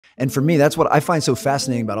And for me, that's what I find so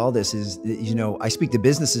fascinating about all this is, you know, I speak to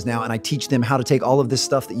businesses now and I teach them how to take all of this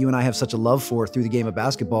stuff that you and I have such a love for through the game of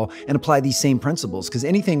basketball and apply these same principles. Because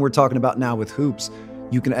anything we're talking about now with hoops,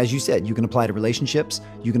 you can, as you said, you can apply to relationships,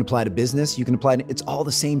 you can apply to business, you can apply to, it's all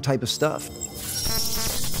the same type of stuff.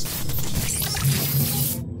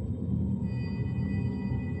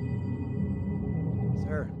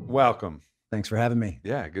 Sir. Welcome. Thanks for having me.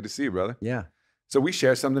 Yeah, good to see you, brother. Yeah, So we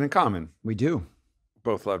share something in common. we do.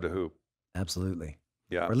 Both love to hoop. Absolutely.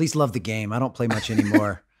 Yeah. Or at least love the game. I don't play much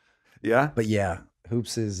anymore. Yeah? But yeah,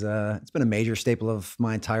 hoops is, it's been a major staple of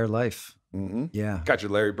my entire life. Mm-hmm. Yeah. Got your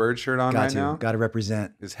Larry Bird shirt on right now? Got to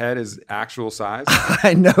represent. His head is actual size,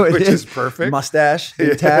 I know it which is perfect. Mustache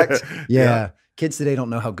intact. Yeah. Yeah. Kids today don't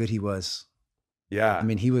know how good he was. Yeah. I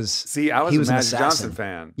mean, he was. See, I was he a was an Magic Johnson assassin.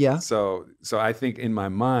 fan. Yeah. So I think in my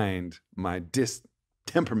mind, my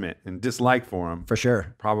temperament and dislike for him For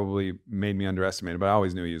sure. probably made me underestimate him, but I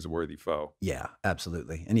always knew he was a worthy foe. Yeah,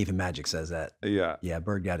 absolutely. And even Magic says that. Yeah. Yeah,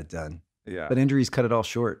 Bird got it done. Yeah. But injuries cut it all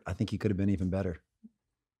short. I think he could have been even better.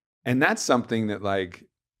 And that's something that, like,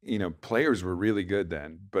 you know, players were really good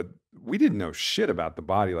then, but we didn't know shit about the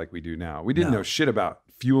body like we do now. We didn't No. know shit about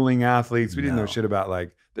fueling athletes. We didn't know No. shit about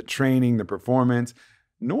like the training, the performance,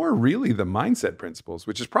 nor really the mindset principles,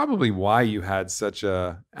 which is probably why you had such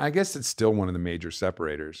a, I guess it's still one of the major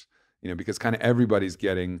separators, you know, because kind of everybody's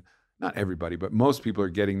getting, not everybody, but most people are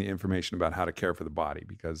getting the information about how to care for the body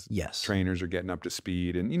because Yes. trainers are getting up to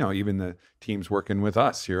speed and, you know, even the teams working with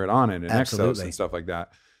us here at Onnit and Exos Absolutely. and stuff like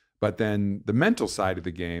that. But then the mental side of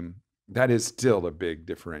the game, that is still a big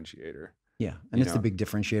differentiator. Yeah. And You it's know. the big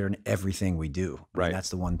differentiator in everything we do. I mean, Right. that's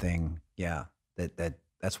the one thing. Yeah.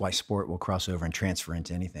 That's why sport will cross over and transfer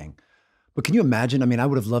into anything. But can you imagine? I mean, I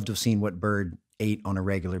would have loved to have seen what Bird ate on a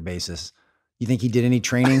regular basis. You think he did any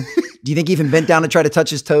training? Do you think he even bent down to try to touch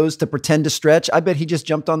his toes to pretend to stretch? I bet he just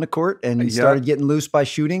jumped on the court and Yeah. started getting loose by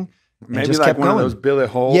shooting. And Maybe just like kept one going. of those billet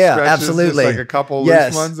hole Yeah, stretches, absolutely. just like a couple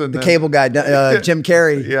Yes, loose ones. And the then, cable guy, Jim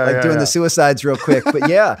Carrey, Yeah, like yeah, doing yeah. the suicides real quick. But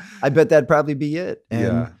yeah, I bet that'd probably be it. And,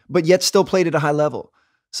 Yeah. But yet still played at a high level.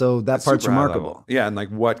 So that part's super high remarkable. level. Yeah, and like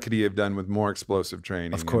what could he have done with more explosive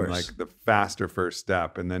training? Of course. And like the faster first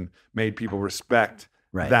step, and then made people respect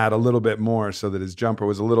Right. that a little bit more so that his jumper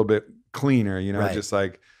was a little bit cleaner, you know, Right. just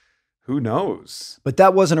like, who knows? But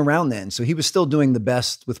that wasn't around then. So he was still doing the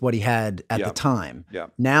best with what he had at Yeah. the time. Yeah.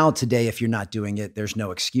 Now, today, if you're not doing it, there's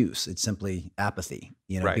no excuse. It's simply apathy,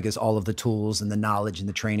 you know, Right. because all of the tools and the knowledge and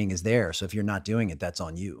the training is there. So if you're not doing it, that's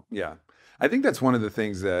on you. Yeah. I think that's one of the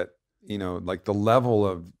things that, you know, like the level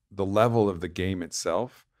of the game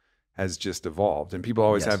itself has just evolved. And people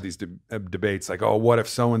always Yes. have these debates like, oh, what if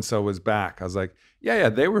so-and-so was back? I was like, yeah,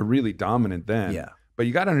 they were really dominant then. Yeah. But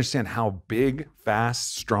you got to understand how big,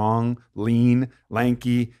 fast, strong, lean,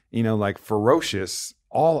 lanky, you know, like ferocious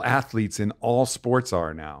all athletes in all sports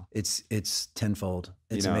are now. It's tenfold.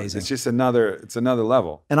 It's You know, amazing. It's just another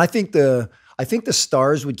level. And I think the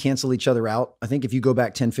stars would cancel each other out. I think if you go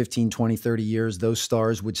back 10, 15, 20, 30 years, those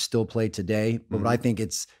stars would still play today. But Mm-hmm. what I think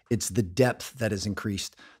it's the depth that has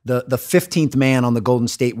increased. The 15th man on the Golden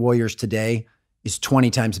State Warriors today is 20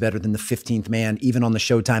 times better than the 15th man, even on the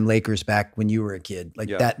Showtime Lakers back when you were a kid. Like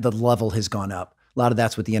Yeah. that, the level has gone up. A lot of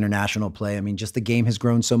that's with the international play. I mean, just the game has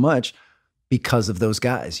grown so much because of those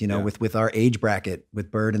guys, you know, Yeah. with our age bracket, with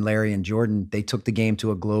Bird and Larry and Jordan, they took the game to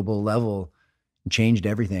a global level and changed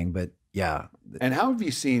everything. But yeah, And how have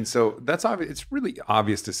you seen, so that's obvious, it's really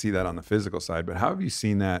obvious to see that on the physical side, but how have you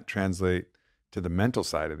seen that translate to the mental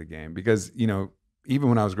side of the game? Because, you know, even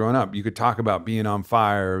when I was growing up, you could talk about being on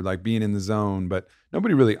fire, like being in the zone, but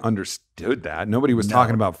nobody really understood that. Nobody was No.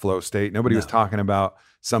 talking about flow state. Nobody was No. talking about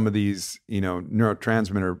some of these, you know,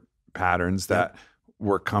 neurotransmitter patterns that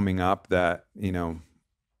were coming up that, you know,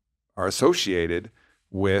 are associated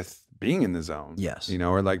with being in the zone. Yes. You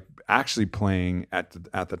know, or like actually playing at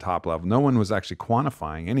the top level. No one was actually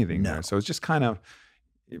quantifying anything No. there. So it's just kind of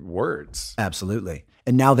words. Absolutely.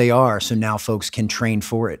 And now they are. So now folks can train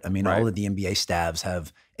for it. I mean, Right. all of the NBA staffs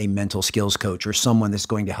have a mental skills coach or someone that's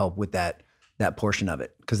going to help with that portion of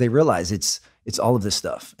it because they realize it's all of this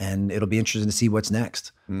stuff. And it'll be interesting to see what's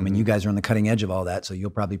next. I mean, you guys are on the cutting edge of all that, so you'll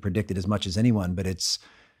probably predict it as much as anyone, but it's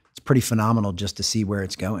pretty phenomenal just to see where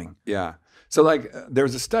it's going. Yeah. So like there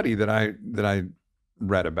was a study that I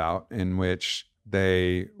read about in which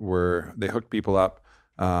they hooked people up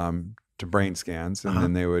to brain scans and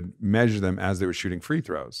then they would measure them as they were shooting free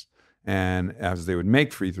throws. And as they would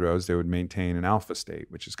make free throws, they would maintain an alpha state,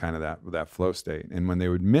 which is kind of that flow state. And when they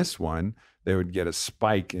would miss one, they would get a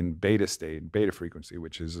spike in beta state, beta frequency,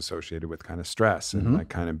 which is associated with kind of stress and like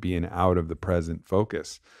kind of being out of the present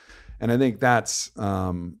focus. And I think that's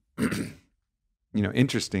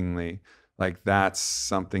interestingly, like that's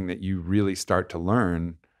something that you really start to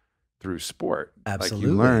learn through sport. Absolutely.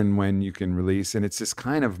 Like you learn when you can release, and it's this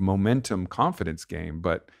kind of momentum confidence game.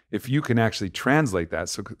 But if you can actually translate that,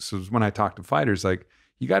 so when I talk to fighters, like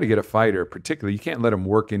you got to get a fighter, particularly, you can't let them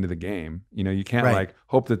work into the game. You can't like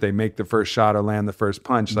hope that they make the first shot or land the first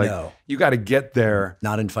punch. Like you got to get there.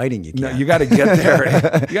 Not in fighting, you can't. No, you got to get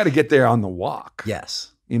there. You got to get there on the walk.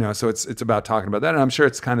 Yes. So it's about talking about that. And I'm sure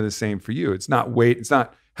it's kind of the same for you. It's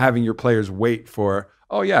not having your players wait for,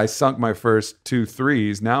 oh yeah, I sunk my first 2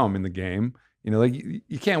 threes. Now I'm in the game. Like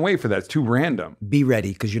you can't wait for that. It's too random. Be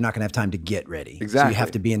ready, because you're not going to have time to get ready. Exactly. So you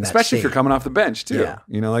have to be in that Especially state. if you're coming off the bench too.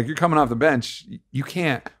 Yeah. Like you're coming off the bench, you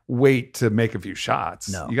can't wait to make a few shots.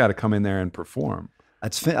 No. You got to come in there and perform.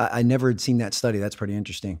 I never had seen that study. That's pretty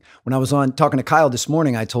interesting. When I was on talking to Kyle this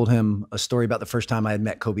morning, I told him a story about the first time I had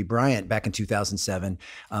met Kobe Bryant back in 2007.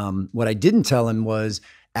 What I didn't tell him was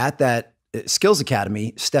at that Skills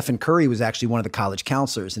Academy, Stephen Curry was actually one of the college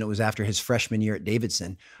counselors, and it was after his freshman year at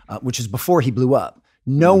Davidson, which is before he blew up.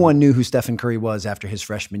 No one knew who Stephen Curry was after his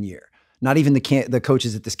freshman year. Not even the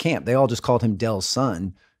coaches at this camp. They all just called him Dell's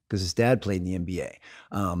son because his dad played in the NBA.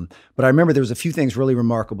 But I remember there was a few things really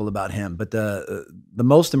remarkable about him. But the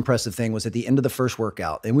most impressive thing was at the end of the first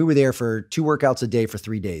workout, and we were there for 2 workouts a day for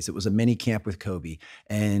 3 days. It was a mini camp with Kobe,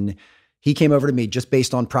 and he came over to me just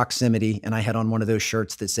based on proximity, and I had on one of those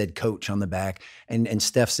shirts that said coach on the back. And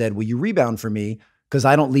Steph said, will you rebound for me? Because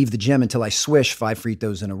I don't leave the gym until I swish 5 free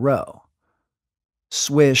throws in a row.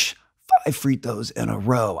 Swish 5 free throws in a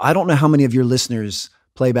row. I don't know how many of your listeners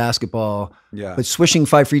play basketball, but swishing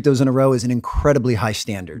 5 free throws in a row is an incredibly high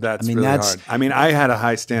standard. That's really hard. I had a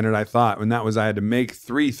high standard, I thought, and that was I had to make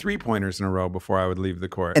 3 3-pointers in a row before I would leave the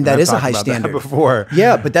court. And that is a high standard. Before.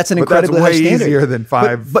 Yeah, but that's an incredibly high standard. That's way easier than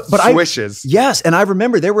 5 swishes. Yes, and I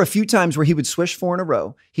remember there were a few times where he would swish 4 in a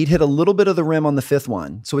row. He'd hit a little bit of the rim on the 5th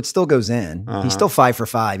one, so it still goes in. He's still 5 for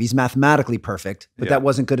 5. He's mathematically perfect, but that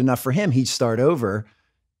wasn't good enough for him. He'd start over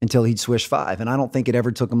until he'd swish 5. And I don't think it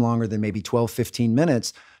ever took him longer than maybe 12, 15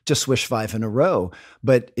 minutes to swish 5 in a row.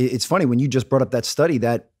 But it's funny, when you just brought up that study,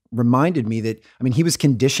 that reminded me that, he was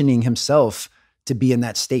conditioning himself to be in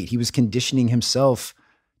that state. He was conditioning himself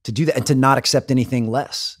to do that and to not accept anything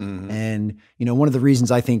less. And, one of the reasons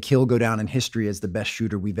I think he'll go down in history as the best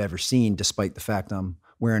shooter we've ever seen, despite the fact I'm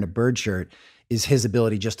wearing a bird shirt, is his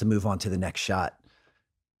ability just to move on to the next shot.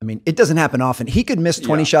 It doesn't happen often. He could miss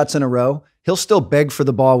 20 shots in a row. He'll still beg for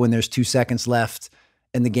the ball when there's 2 seconds left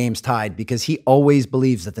and the game's tied, because he always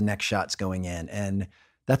believes that the next shot's going in. And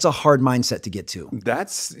that's a hard mindset to get to.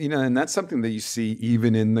 That's, and that's something that you see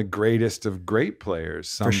even in the greatest of great players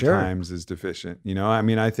sometimes is deficient.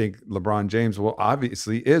 I think LeBron James,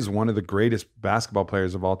 obviously is one of the greatest basketball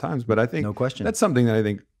players of all times, but I think no question. That's something that I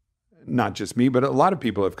think not just me, but a lot of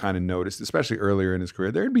people have kind of noticed, especially earlier in his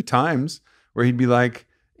career. There'd be times where he'd be like,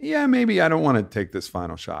 yeah, maybe I don't want to take this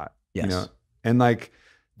final shot. Yes. And like,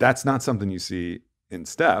 that's not something you see in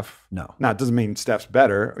Steph. No. Now, it doesn't mean Steph's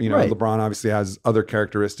better. Right. LeBron obviously has other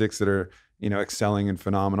characteristics that are, excelling and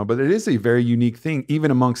phenomenal, but it is a very unique thing, even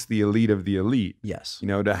amongst the elite of the elite. Yes.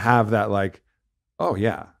 To have that, like, oh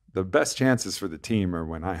yeah, the best chances for the team are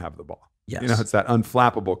when I have the ball. Yes. It's that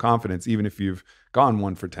unflappable confidence, even if you've gone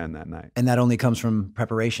 1 for 10 that night. And that only comes from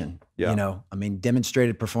preparation. Yeah.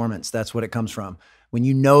 Demonstrated performance. That's what it comes from. When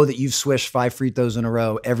you know that you've swished 5 free throws in a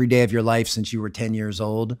row every day of your life since you were 10 years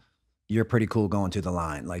old, you're pretty cool going to the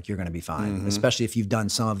line. Like, you're going to be fine, especially if you've done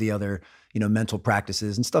some of the other, mental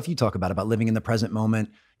practices and stuff you talk about living in the present moment.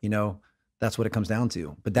 That's what it comes down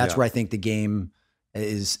to. But that's where I think the game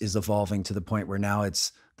is evolving to the point where now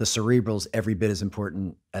it's the cerebral's every bit as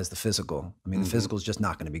important as the physical. The physical is just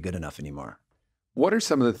not going to be good enough anymore. What are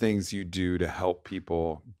some of the things you do to help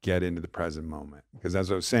people get into the present moment? Because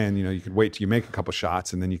as I was saying, you could wait till you make a couple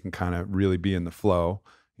shots and then you can kind of really be in the flow,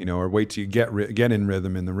 or wait till you get in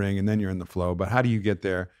rhythm in the ring and then you're in the flow. But how do you get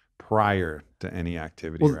there prior to any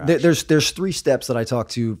activity? Well, there's 3 steps that I talk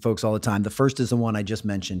to folks all the time. The first is the one I just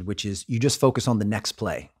mentioned, which is you just focus on the next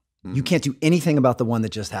play. You can't do anything about the one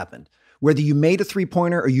that just happened. Whether you made a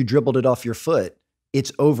 3-pointer or you dribbled it off your foot,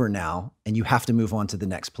 it's over now, and you have to move on to the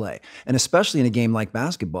next play. And especially in a game like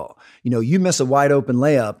basketball, you miss a wide open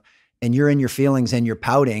layup and you're in your feelings and you're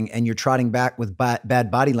pouting and you're trotting back with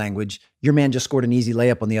bad body language. Your man just scored an easy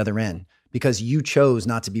layup on the other end because you chose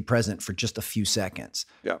not to be present for just a few seconds.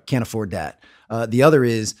 Yeah. Can't afford that. The other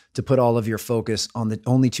is to put all of your focus on the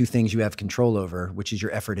only 2 things you have control over, which is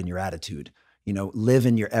your effort and your attitude. Live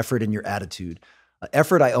in your effort and your attitude.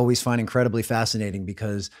 Effort I always find incredibly fascinating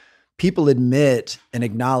because people admit and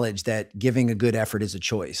acknowledge that giving a good effort is a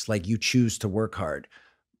choice. Like, you choose to work hard.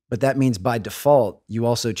 But that means by default, you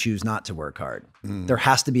also choose not to work hard. There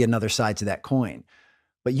has to be another side to that coin.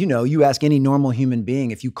 But you ask any normal human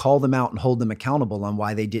being, if you call them out and hold them accountable on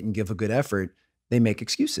why they didn't give a good effort, they make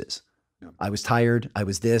excuses. Yeah. I was tired. I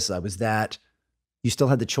was this, I was that. You still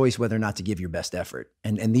had the choice whether or not to give your best effort.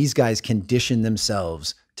 And these guys condition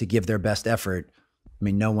themselves to give their best effort. I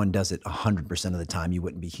mean, no one does it 100% of the time. You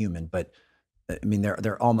wouldn't be human, but I mean,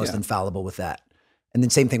 they're almost infallible with that. And then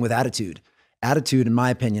same thing with attitude. Attitude, in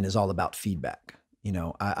my opinion, is all about feedback.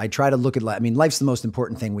 I try to look at life. I mean, life's the most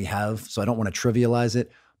important thing we have, so I don't want to trivialize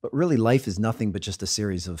it, but really life is nothing but just a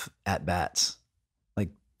series of at-bats. Like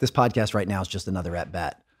this podcast right now is just another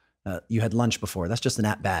at-bat. You had lunch before, that's just an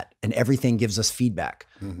at-bat, and everything gives us feedback,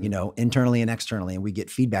 internally and externally, and we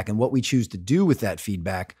get feedback. And what we choose to do with that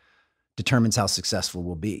feedback determines how successful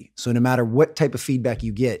we'll be. So no matter what type of feedback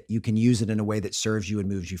you get, you can use it in a way that serves you and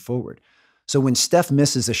moves you forward. So when Steph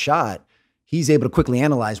misses a shot, he's able to quickly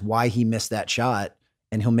analyze why he missed that shot,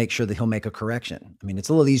 and he'll make sure that he'll make a correction. I mean, it's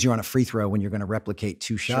a little easier on a free throw when you're going to replicate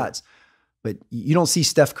two shots, but you don't see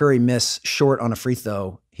Steph Curry miss short on a free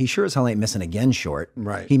throw. He sure as hell ain't missing again short.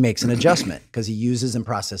 Right. He makes an adjustment because he uses and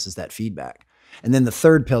processes that feedback. And then the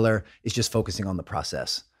third pillar is just focusing on the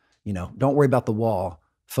process. Don't worry about the wall.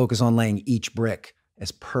 Focus on laying each brick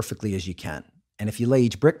as perfectly as you can. And if you lay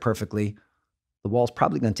each brick perfectly, the wall's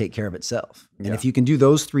probably going to take care of itself. And if you can do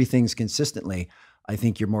those three things consistently, I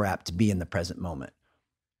think you're more apt to be in the present moment.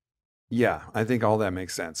 Yeah, I think all that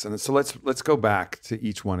makes sense. And so let's go back to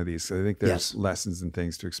each one of these. So I think there's lessons and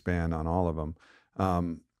things to expand on all of them.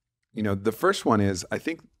 The first one is, I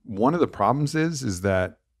think one of the problems is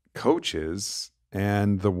that coaches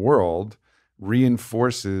and the world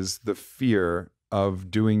reinforces the fear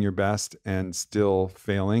of doing your best and still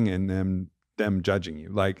failing, and them judging you.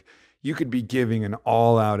 Like, you could be giving an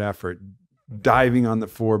all-out effort, diving on the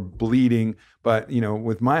floor, bleeding. But,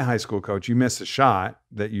 with my high school coach, you miss a shot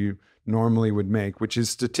that you normally would make, which is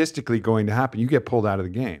statistically going to happen. You get pulled out of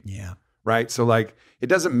the game. Yeah. Right? So, it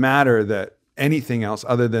doesn't matter that anything else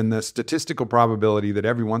other than the statistical probability that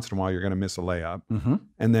every once in a while you're going to miss a layup.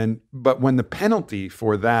 Mm-hmm. But when the penalty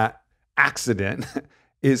for that accident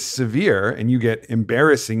is severe and you get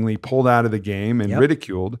embarrassingly pulled out of the game and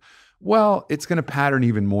ridiculed, well, it's going to pattern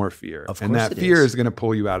even more fear. And that fear is going to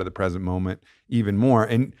pull you out of the present moment even more.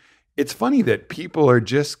 And it's funny that people are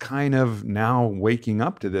just kind of now waking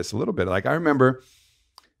up to this a little bit. Like, I remember,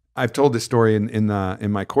 I've told this story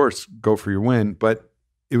in my course, Go For Your Win, but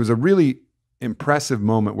it was a really impressive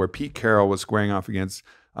moment where Pete Carroll was squaring off against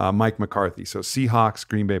Mike McCarthy. So Seahawks,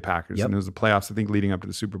 Green Bay Packers. And it was the playoffs, I think, leading up to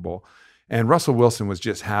the Super Bowl. And Russell Wilson was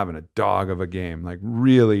just having a dog of a game, like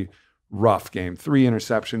really rough game, 3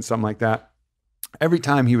 interceptions, something like that. Every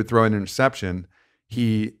time he would throw an interception,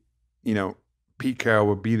 Pete Carroll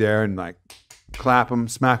would be there and clap him,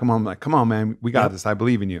 smack him on, like, come on, man, we got this. I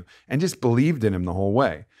believe in you. And just believed in him the whole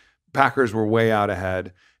way. Packers were way out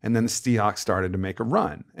ahead. And then the Seahawks started to make a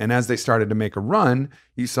run. And as they started to make a run,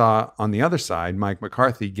 you saw on the other side, Mike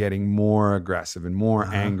McCarthy getting more aggressive and more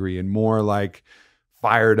angry and more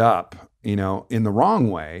fired up, in the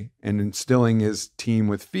wrong way, and instilling his team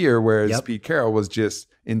with fear, whereas Pete Carroll was just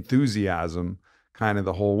enthusiasm kind of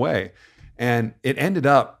the whole way. And it ended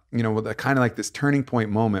up, with a kind of this turning point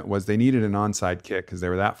moment was they needed an onside kick because they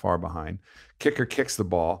were that far behind. Kicker kicks the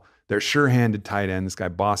ball. Their sure-handed tight end, this guy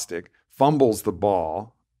Bostic, fumbles the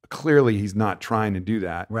ball. Clearly, he's not trying to do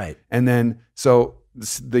that. Right. And then, so the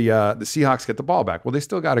Seahawks get the ball back. Well, they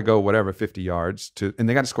still got to go 50 yards and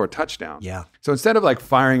they got to score a touchdown. Yeah. So instead of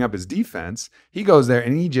firing up his defense, he goes there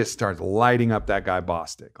and he just starts lighting up that guy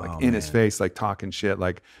Bostic, in his face, talking shit,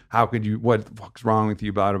 how could you, what the fuck's wrong with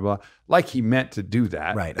you, blah, blah, blah. He meant to do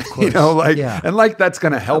that. Right, of course. And that's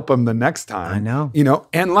going to help him the next time. I know.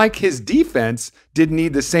 And his defense didn't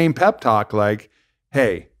need the same pep talk,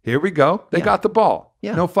 hey, here we go. They got the ball.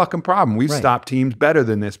 Yeah. No fucking problem. We've stopped teams better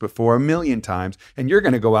than this before 1,000,000 times. And you're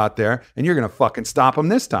going to go out there and you're going to fucking stop them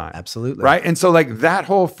this time. Absolutely. Right. And so that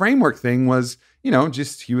whole framework thing was,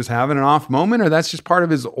 just he was having an off moment, or that's just part of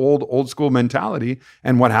his old school mentality.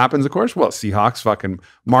 And what happens, of course? Well, Seahawks fucking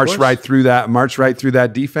march right through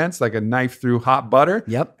that defense like a knife through hot butter.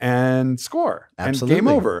 Yep. And score. Absolutely. And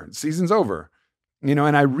game over. Season's over. And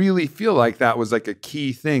I really feel like that was a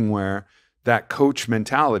key thing where that coach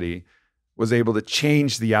mentality was able to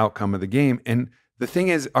change the outcome of the game. And the thing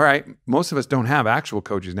is, all right, most of us don't have actual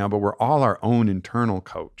coaches now, but we're all our own internal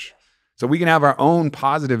coach. So we can have our own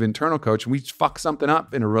positive internal coach, and we fuck something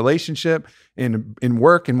up in a relationship, in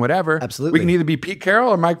work, and whatever. Absolutely. We can either be Pete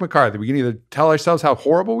Carroll or Mike McCarthy. We can either tell ourselves how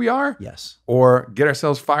horrible we are, yes, or get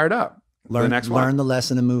ourselves fired up. Learn the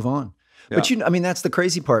lesson and move on. Yeah. But that's the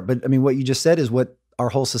crazy part. But what you just said is what our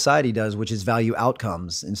whole society does, which is value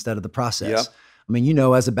outcomes instead of the process. Yep. I mean,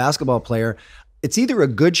 as a basketball player, it's either a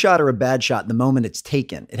good shot or a bad shot the moment it's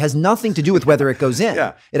taken. It has nothing to do with whether it goes in.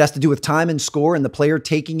 Yeah. It has to do with time and score and the player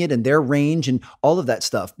taking it and their range and all of that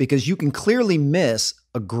stuff, because you can clearly miss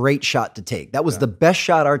a great shot to take. That was the best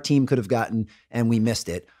shot our team could have gotten and we missed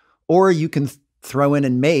it. Or you can throw in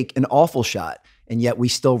and make an awful shot and yet we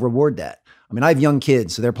still reward that. I mean, I have young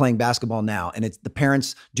kids, so they're playing basketball now, and it's the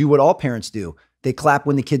parents do what all parents do. They clap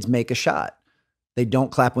when the kids make a shot. They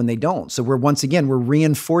don't clap when they don't. So we're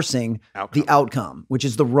reinforcing the outcome, which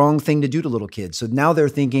is the wrong thing to do to little kids. So now they're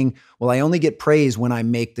thinking, well, I only get praise when I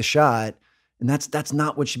make the shot. And that's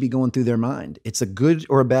not what should be going through their mind. It's a good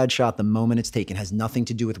or a bad shot the moment it's taken. It has nothing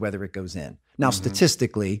to do with whether it goes in. Now,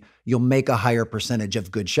 statistically, you'll make a higher percentage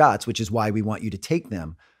of good shots, which is why we want you to take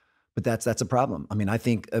them. But that's a problem. I mean, I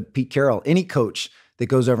think Pete Carroll, any coach that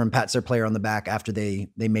goes over and pats their player on the back after they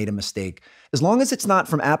made a mistake, as long as it's not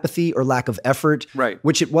from apathy or lack of effort,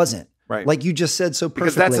 which it wasn't. Right. Like you just said so perfectly.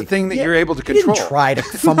 Because that's the thing that you're able to control. He didn't try to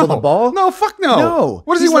fumble the ball. No, fuck no. No.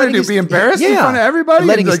 What does he want to do? Be embarrassed in front of everybody?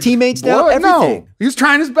 Letting his teammates down? Everything. No. He was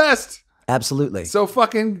trying his best. Absolutely. So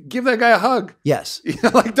fucking give that guy a hug. Yes.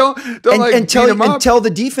 Like don't beat him up. And tell the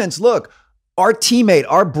defense, look, our teammate,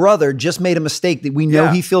 our brother just made a mistake that we know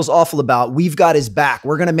he feels awful about. We've got his back.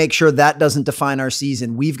 We're going to make sure that doesn't define our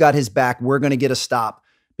season. We've got his back. We're going to get a stop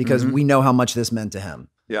because we know how much this meant to him.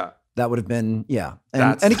 Yeah. That would have been,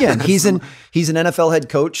 And again, he's an NFL head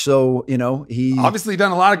coach. So, he obviously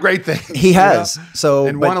done a lot of great things. He has. So,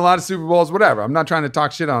 and won a lot of Super Bowls, whatever. I'm not trying to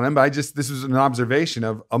talk shit on him, but this was an observation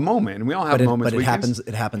of a moment. And we all have moments. But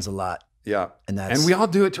it happens a lot. Yeah. And we all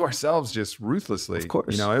do it to ourselves just ruthlessly. Of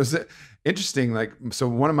course. It was interesting. So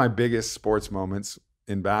one of my biggest sports moments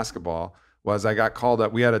in basketball was I got called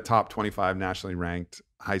up. We had a top 25 nationally ranked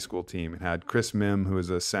high school team. It had Chris Mim, who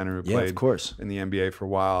was a center who played in the NBA for a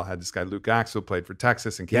while. Had this guy, Luke Axel, played for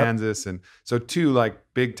Texas and Kansas. And so two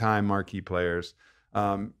big time marquee players.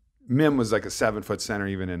 Mim was like a 7-foot center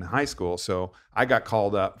even in high school. So I got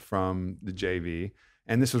called up from the JV.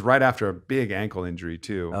 And this was right after a big ankle injury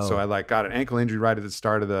too. So I got an ankle injury right at the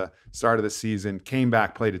start of the season, came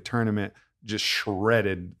back, played a tournament, just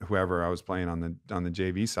shredded whoever I was playing on the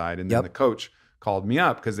JV side. And then the coach called me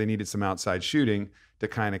up because they needed some outside shooting to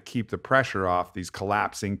kind of keep the pressure off these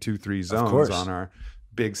collapsing 2-3 zones on our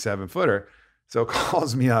big 7-footer. So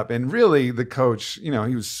calls me up, and really the coach, he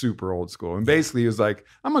was super old school. And basically he was like,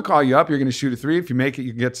 I'm going to call you up. You're going to shoot a 3. If you make it,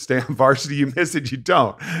 you get to stay on varsity. You miss it, you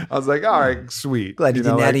don't. I was like, all right, sweet. Glad you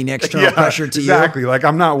didn't add any external pressure to you. Exactly. Like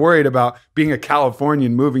I'm not worried about being a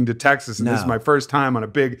Californian moving to Texas. And this is my first time on a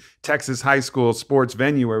big Texas high school sports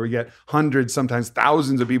venue where we get hundreds, sometimes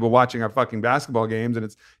thousands of people watching our fucking basketball games. And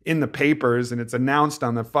it's in the papers and it's announced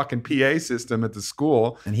on the fucking PA system at the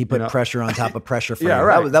school. And he put pressure on top of pressure for you.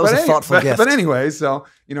 Right. That was a thoughtful gift. But anyway, so,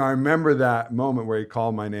 I remember that moment where he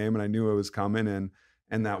called my name and I knew it was coming,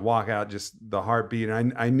 and that walkout, just the heartbeat.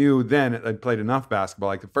 And I knew then I'd played enough basketball.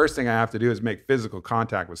 Like the first thing I have to do is make physical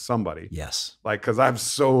contact with somebody. Yes. Like, cause I got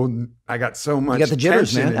so much you got the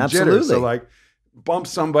jitters, man. Absolutely. Jitters. So bump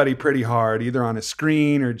somebody pretty hard, either on a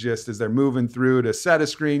screen or just as they're moving through to set a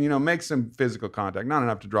screen, make some physical contact. Not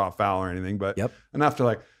enough to draw a foul or anything, but enough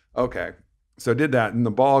to okay. So did that, and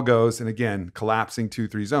the ball goes, and again, collapsing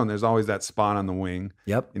 2-3 zone. There's always that spot on the wing.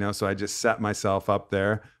 Yep. So I just set myself up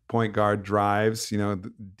there. Point guard drives,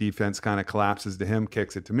 the defense kind of collapses to him,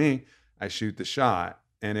 kicks it to me. I shoot the shot,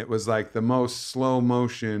 and it was like the most slow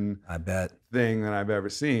motion thing that I've ever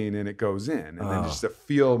seen, and it goes in. And then just to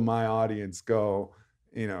feel my audience go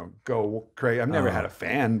crazy. I've never had a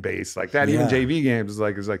fan base like that. Even JV games is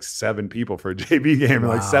like 7 people for a JV game and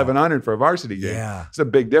like 700 for a varsity game. Yeah. It's a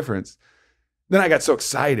big difference. Then I got so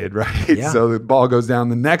excited, right? Yeah. So the ball goes down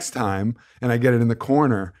the next time and I get it in the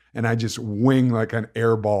corner and I just wing like an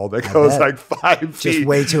air ball that goes like 5 feet. Just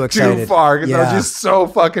way too excited. Too far because I was just so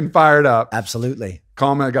fucking fired up. Absolutely.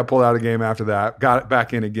 Coleman, I got pulled out of the game after that. Got it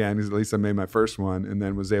back in again because at least I made my first one, and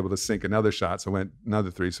then was able to sink another shot. So went another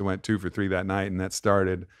 3. So went 2 for 3 that night, and that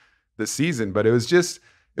started the season. But it was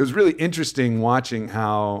really interesting watching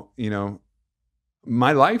how,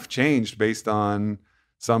 my life changed based on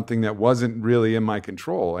something that wasn't really in my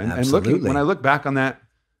control. And when I look back on that,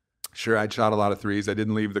 sure, I'd shot a lot of 3s. I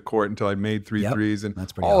didn't leave the court until I made 3 threes, and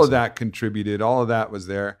all of that contributed. All of that was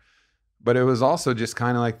there. But it was also just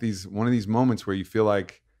kind of like one of these moments where you feel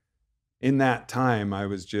like in that time I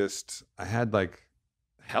had like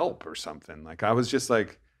help or something. Like I was just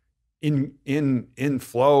like in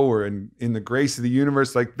flow or in the grace of the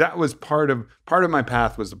universe. Like that was part of my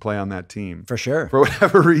path was to play on that team. For sure. For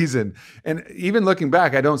whatever reason. And even looking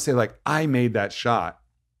back, I don't say like I made that shot.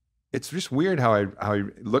 it's just weird how I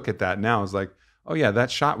look at that now. It's like, oh yeah,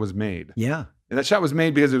 that shot was made. Yeah. And that shot was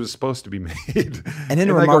made because it was supposed to be made. And then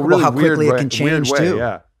in remarkable really how quickly it can weird change way, too.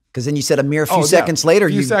 Yeah. Because then you said a mere few Oh, yeah. seconds later,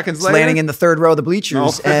 Few you seconds landing later. in the third row of the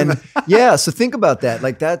bleachers. Oh. And yeah, so think about that.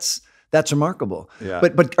 Like that's remarkable. Yeah.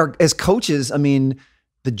 But as coaches, I mean,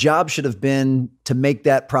 the job should have been to make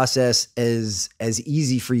that process as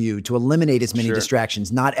easy for you, to eliminate as many Sure.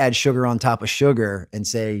 distractions, not add sugar on top of sugar and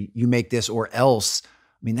say, you make this or else.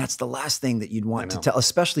 I mean, that's the last thing that you'd want to tell,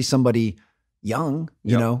 especially somebody young,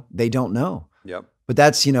 you know, they don't know. Yep. But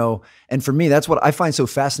that's, you know, and for me, that's what I find so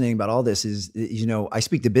fascinating about all this is, you know, I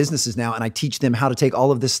speak to businesses now and I teach them how to take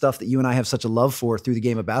all of this stuff that you and I have such a love for through the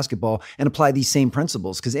game of basketball and apply these same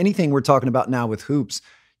principles. Because anything we're talking about now with hoops,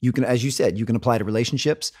 you can, as you said, you can apply to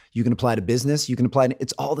relationships, you can apply to business, you can apply to,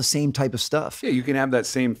 it's all the same type of stuff. Yeah, you can have that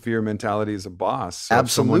same fear mentality as a boss. So Absolutely.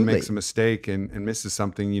 if someone makes a mistake and misses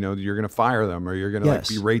something, you know, you're going to fire them or you're going to like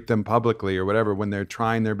berate them publicly or whatever when they're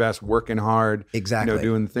trying their best, working hard, Exactly. you know,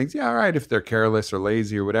 doing things. Yeah, all right. If they're careless or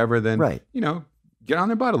lazy or whatever, then, you know, get on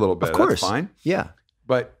their butt a little bit. Of course. That's fine. Yeah.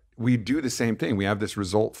 But we do the same thing. We have this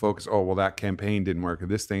result focus. Oh, well, that campaign didn't work or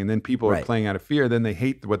this thing. And then people are playing out of fear. Then they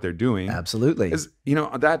hate what they're doing. Absolutely. Because, you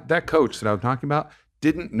know, that coach that I was talking about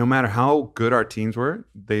didn't, no matter how good our teams were,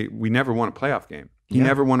 we never won a playoff game. He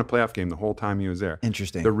never won a playoff game the whole time he was there.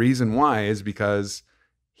 Interesting. The reason why is because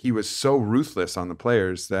he was so ruthless on the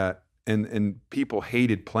players that, and people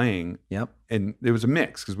hated playing. Yep. And it was a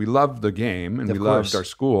mix because we loved the game and we loved our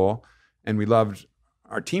school and we loved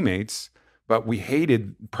our teammates, but we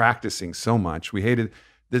hated practicing so much. We hated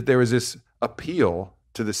that there was this appeal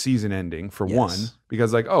to the season ending for one,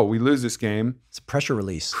 because like, oh, we lose this game. It's a pressure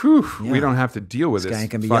release. Whew, we don't have to deal with this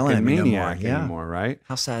fucking maniac anymore, right?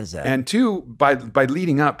 How sad is that? And two, by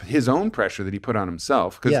leading up his own pressure that he put on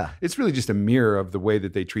himself, because it's really just a mirror of the way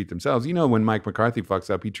that they treat themselves. You know, when Mike McCarthy fucks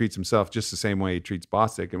up, he treats himself just the same way he treats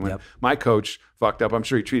Bostic. And when my coach fucked up, I'm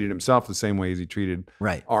sure he treated himself the same way as he treated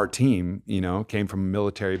our team, you know, came from a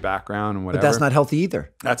military background and whatever. But that's not healthy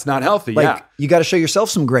either. That's not healthy, like, you got to show yourself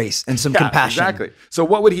some grace and some compassion. Exactly. So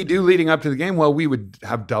what would he do leading up to the game? Well, we would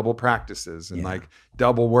have double practices and like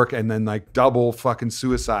double work and then like double fucking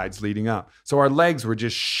suicides leading up. So our legs were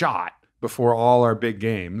just shot before all our big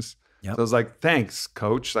games. So I was like, thanks,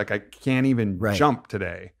 coach. Like I can't even jump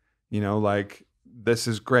today. You know, like this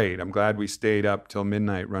is great. I'm glad we stayed up till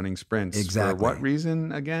midnight running sprints. Exactly. For what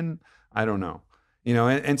reason again? I don't know. You know,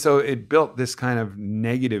 and so it built this kind of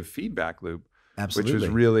negative feedback loop, which was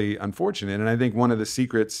really unfortunate. And I think one of the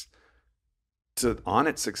secrets to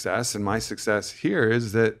Onnit's success and my success here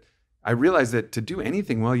is that I realized that to do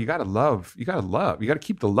anything well, you got to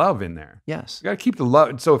keep the love in there. Yes. You got to keep the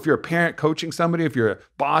love. So if you're a parent coaching somebody, if you're a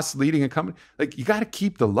boss leading a company, like you got to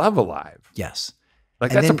keep the love alive. Yes.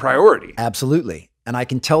 Like that's a priority. Absolutely. And I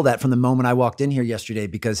can tell that from the moment I walked in here yesterday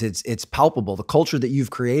because it's palpable, the culture that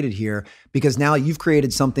you've created here, because now you've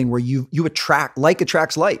created something where you attract, like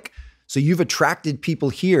attracts like. So you've attracted people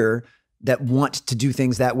here that want to do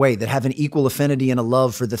things that way, that have an equal affinity and a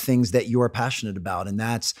love for the things that you're passionate about. And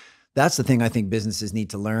that's the thing I think businesses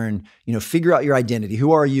need to learn. You know, figure out your identity.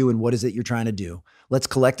 Who are you and what is it you're trying to do? Let's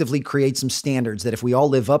collectively create some standards that if we all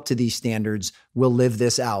live up to these standards, we'll live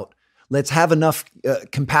this out. Let's have enough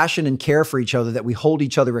compassion and care for each other that we hold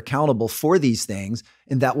each other accountable for these things,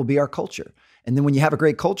 and that will be our culture. And then when you have a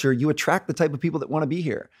great culture, you attract the type of people that want to be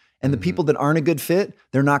here. And the people that aren't a good fit,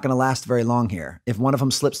 they're not going to last very long here. If one of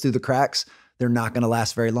them slips through the cracks, they're not going to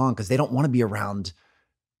last very long because they don't want to be around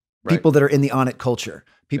people that are in the Onnit culture,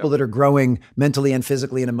 people that are growing mentally and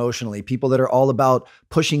physically and emotionally, people that are all about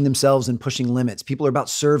pushing themselves and pushing limits. People are about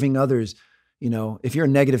serving others. You know, if you're a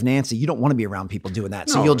negative Nancy, you don't want to be around people doing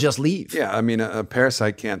that. So you'll just leave. Yeah. I mean, a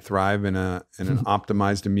parasite can't thrive in an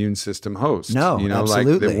optimized immune system host. No, you know,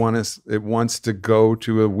 absolutely. Like it wants to go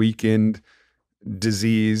to a weakened,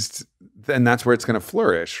 diseased, then that's where it's going to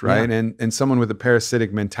flourish. Right. Yeah. And someone with a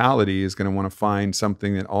parasitic mentality is going to want to find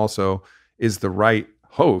something that also is the right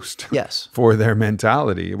host for their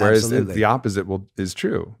mentality. Whereas the opposite is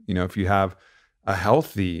true. You know, if you have a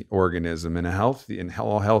healthy organism and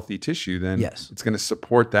all healthy tissue, then it's going to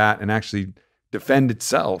support that and actually defend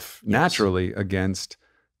itself naturally against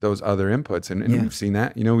those other inputs. And we've seen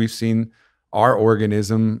that. You know, we've seen our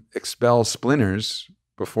organism expel splinters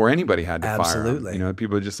before anybody had to fire them. You know,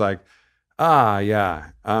 people are just like,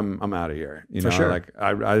 I'm out of here. You know, like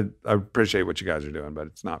I appreciate what you guys are doing, but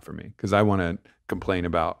it's not for me because I want to complain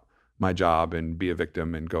about my job and be a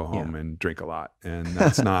victim and go home and drink a lot. And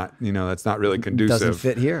that's not, you know, that's not really conducive. Doesn't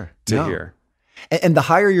fit here. Here. And the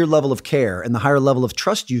higher your level of care and the higher level of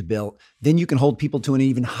trust you've built, then you can hold people to an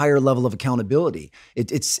even higher level of accountability.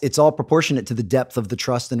 It's all proportionate to the depth of the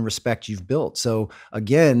trust and respect you've built. So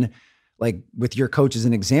again, like with your coach as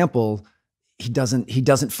an example, he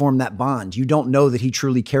doesn't form that bond. You don't know that he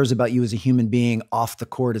truly cares about you as a human being off the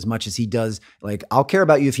court as much as he does. Like, I'll care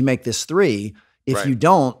about you if you make this three. If you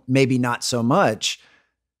don't, maybe not so much.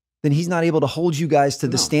 Then he's not able to hold you guys to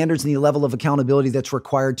the standards and the level of accountability that's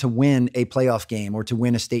required to win a playoff game or to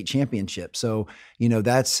win a state championship. So,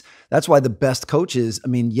 that's why the best coaches, I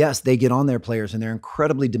mean, yes, they get on their players and they're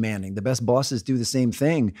incredibly demanding. The best bosses do the same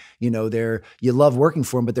thing. You love working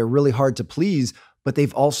for them, but they're really hard to please. But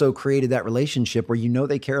they've also created that relationship where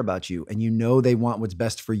they care about you and they want what's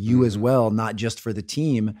best for you as well, not just for the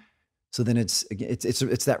team. So then it's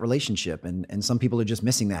that relationship, and some people are just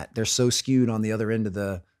missing that. They're so skewed on the other end of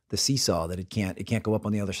the seesaw that it can't go up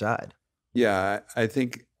on the other side. Yeah, I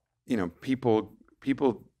think people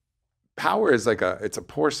power is it's a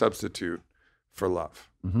poor substitute for love.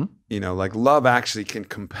 Like love actually can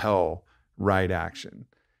compel right action.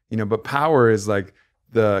 But power is like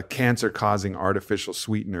the cancer-causing artificial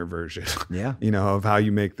sweetener version. Yeah. Of how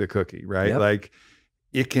you make the cookie, right? Yep. Like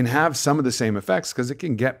it can have some of the same effects because it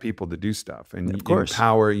can get people to do stuff. And of course,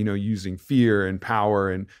 power, using fear and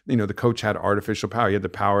power. And, the coach had artificial power. He had the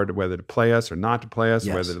power to whether to play us or not to play us,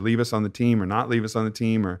 yes, whether to leave us on the team or not leave us on the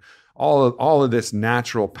team, or all of this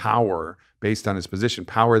natural power based on his position,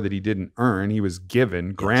 power that he didn't earn. He was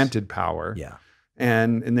given, granted power. Yeah.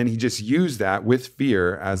 And then he just used that with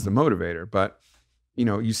fear as the motivator. But,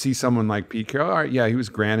 you see someone like Pete Carroll, all right, yeah, he was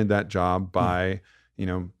granted that job by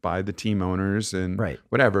the team owners and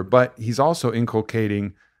whatever. But he's also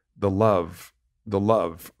inculcating the love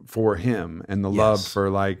for him and the love for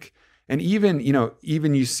and even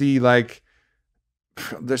you see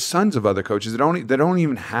there's sons of other coaches that don't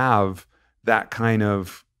even have that kind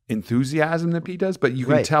of enthusiasm that Pete does, but you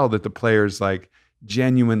can tell that the players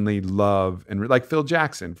genuinely love and like Phil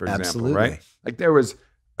Jackson, for example, right? Like there was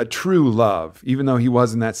a true love, even though he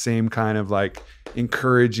wasn't that same kind of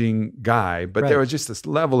encouraging guy, but there was just this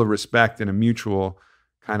level of respect and a mutual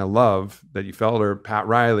kind of love that you felt, or Pat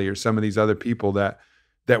Riley or some of these other people that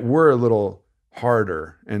were a little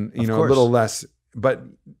harder and, a little less, but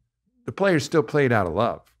the players still played out of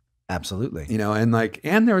love. Absolutely.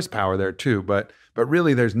 And there was power there too, but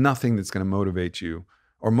really there's nothing that's going to motivate you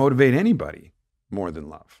or motivate anybody more than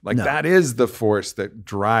love. That is the force that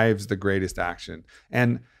drives the greatest action.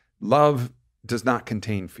 And love does not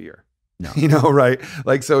contain fear. No. Right?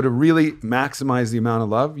 So to really maximize the amount of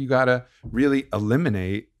love, you got to really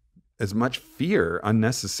eliminate as much fear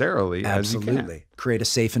unnecessarily as you can. Create a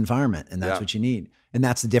safe environment, and that's what you need. And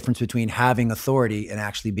that's the difference between having authority and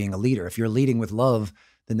actually being a leader. If you're leading with love,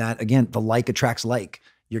 then that, again, the like attracts like.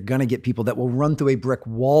 You're going to get people that will run through a brick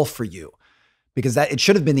wall for you. Because it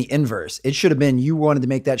should have been the inverse. It should have been you wanted to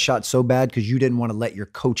make that shot so bad because you didn't want to let your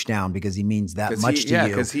coach down because he means that much to you. Yeah,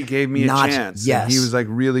 because he gave me a chance. Yes. And he was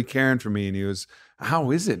really caring for me. And he was,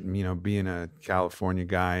 how is it, being a California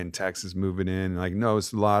guy in Texas moving in? No,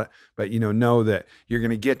 it's a lot. But, know that you're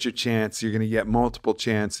going to get your chance. You're going to get multiple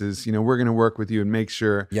chances. We're going to work with you and make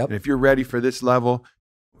sure. Yep. And if you're ready for this level,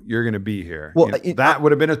 you're going to be here. Well, that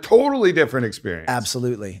would have been a totally different experience.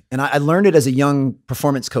 Absolutely. And I learned it as a young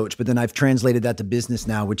performance coach, but then I've translated that to business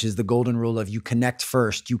now, which is the golden rule of you connect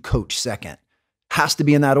first, you coach second. Has to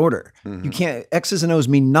be in that order. Mm-hmm. You can't, X's and O's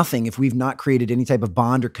mean nothing if we've not created any type of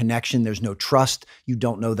bond or connection. There's no trust. You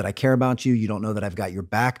don't know that I care about you. You don't know that I've got your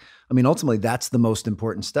back. I mean, ultimately, that's the most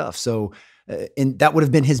important stuff. So, and that would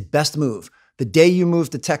have been his best move. The day you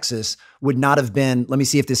moved to Texas would not have been, let me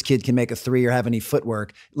see if this kid can make a three or have any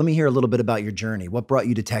footwork. Let me hear a little bit about your journey. What brought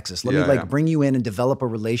you to Texas? Let me bring you in and develop a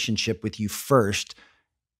relationship with you first.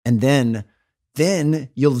 And then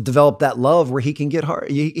you'll develop that love where he can get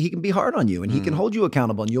hard. He can be hard on you and he can hold you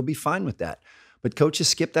accountable and you'll be fine with that. But coaches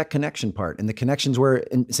skip that connection part, and the connections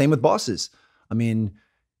and same with bosses. I mean,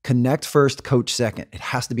 connect first, coach second. It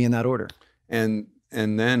has to be in that order. And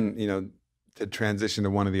then, to transition to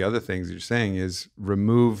one of the other things you're saying is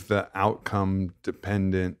remove the outcome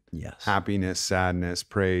dependent happiness, sadness,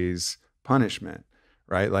 praise, punishment,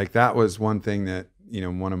 right? That was one thing that,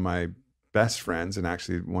 one of my best friends, and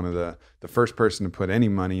actually one of the first person to put any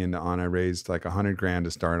money into On. I raised $100,000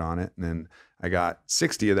 to start on it. And then I got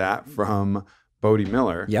 60 of that from Bodie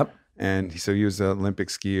Miller. Yep. And so he was an Olympic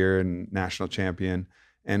skier and national champion.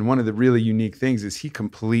 And one of the really unique things is he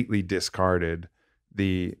completely discarded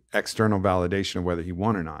the external validation of whether he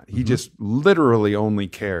won or not. He just literally only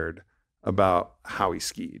cared about how he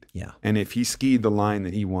skied. Yeah. And if he skied the line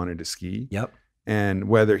that he wanted to ski, and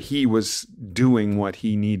whether he was doing what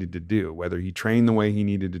he needed to do, whether he trained the way he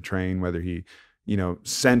needed to train, whether he,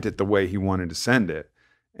 sent it the way he wanted to send it.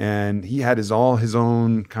 And he had all his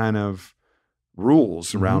own kind of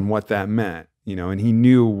rules around what that meant, and he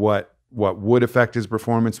knew what would affect his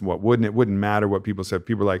performance and what wouldn't. It wouldn't matter what people said.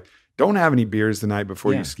 People were like, don't have any beers the night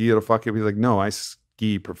before you ski. It'll fuck you. He's like, no, I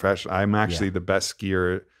ski professional. I'm actually the best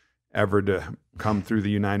skier ever to come through the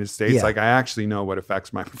United States. Yeah. Like, I actually know what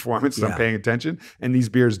affects my performance. And I'm paying attention, and these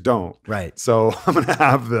beers don't. Right. So I'm going to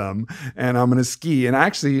have them, and I'm going to ski. And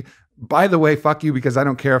actually, by the way, fuck you, because I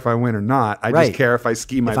don't care if I win or not. I just care if I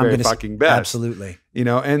ski my very fucking best. Absolutely.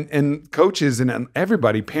 And coaches and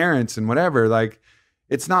everybody, parents and whatever, like,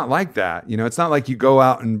 it's not like that. It's not like you go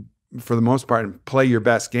out and, for the most part, and play your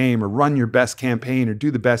best game or run your best campaign or do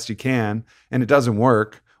the best you can, and it doesn't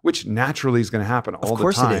work, which naturally is going to happen all the time. Of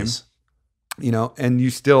course it is. And you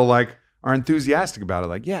still like are enthusiastic about it.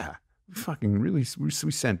 Like, yeah, we fucking really, we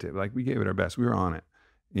sent it. Like, we gave it our best. We were on it.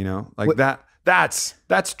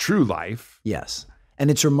 That's true life. Yes.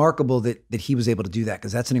 And it's remarkable that he was able to do that,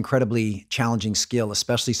 because that's an incredibly challenging skill,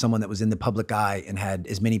 especially someone that was in the public eye and had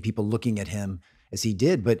as many people looking at him as he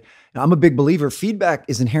did. But I'm a big believer, feedback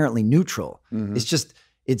is inherently neutral. It's just,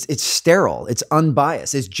 it's sterile. It's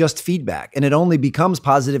unbiased. It's just feedback. And it only becomes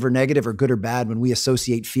positive or negative or good or bad when we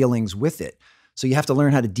associate feelings with it. So you have to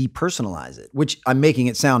learn how to depersonalize it, which I'm making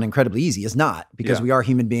it sound incredibly easy. It's not, because we are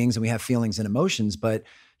human beings and we have feelings and emotions. But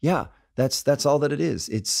yeah, that's all that it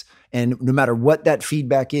is. And no matter what that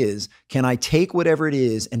feedback is, can I take whatever it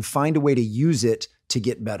is and find a way to use it to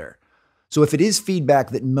get better? So if it is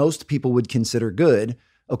feedback that most people would consider good,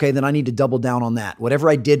 okay, then I need to double down on that. Whatever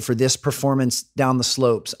I did for this performance down the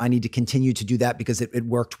slopes, I need to continue to do that because it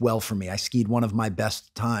worked well for me. I skied one of my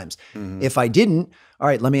best times. If I didn't, all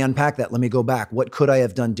right, let me unpack that. Let me go back. What could I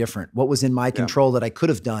have done different? What was in my control that I could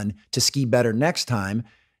have done to ski better next time?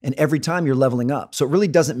 And every time you're leveling up. So it really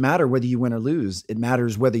doesn't matter whether you win or lose. It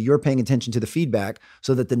matters whether you're paying attention to the feedback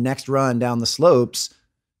so that the next run down the slopes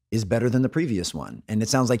is better than the previous one. And it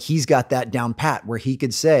sounds like he's got that down pat, where he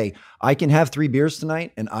could say, I can have 3 beers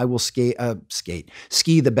tonight and I will ski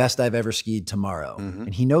the best I've ever skied tomorrow.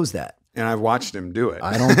 And he knows that. And I've watched him do it.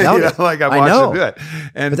 I don't doubt it. Like, I've watched him do it.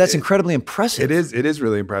 But that's incredibly impressive. It is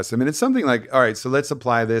really impressive. And it's something like, all right, so let's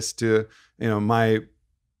apply this to, my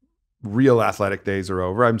real athletic days are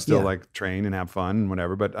over. I'm still like train and have fun and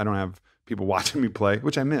whatever, but I don't have people watching me play,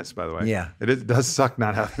 which I miss, by the way. Yeah. It does suck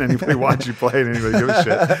not having anybody watch you play and anybody give a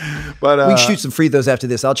shit. But we can shoot some free throws after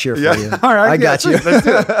this. I'll cheer for you. All right. I got you. Let's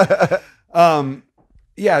do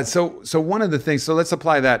it. So one of the things, so let's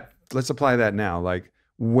apply that now. Like,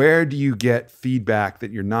 where do you get feedback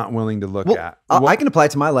that you're not willing to look at? I can apply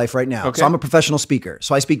it to my life right now. Okay. So I'm a professional speaker.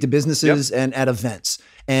 So I speak to businesses and at events.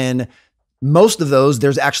 And most of those,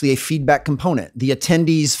 there's actually a feedback component. The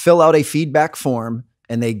attendees fill out a feedback form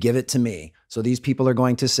and they give it to me. So these people are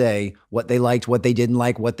going to say what they liked, what they didn't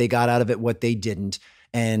like, what they got out of it, what they didn't.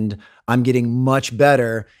 And I'm getting much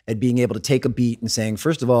better at being able to take a beat and saying,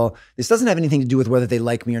 first of all, this doesn't have anything to do with whether they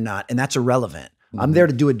like me or not. And that's irrelevant. I'm there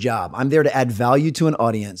to do a job. I'm there to add value to an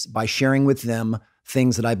audience by sharing with them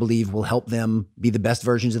things that I believe will help them be the best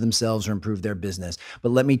versions of themselves or improve their business.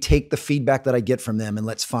 But let me take the feedback that I get from them and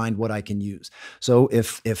let's find what I can use. So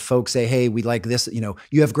if folks say, hey, we like this,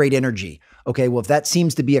 you have great energy. Okay, well, if that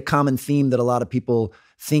seems to be a common theme that a lot of people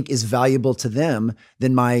think is valuable to them,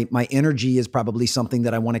 then my energy is probably something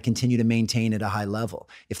that I want to continue to maintain at a high level.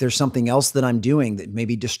 If there's something else that I'm doing that may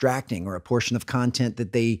be distracting or a portion of content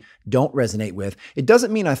that they don't resonate with, it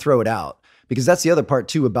doesn't mean I throw it out, because that's the other part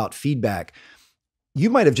too about feedback. You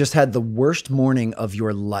might have just had the worst morning of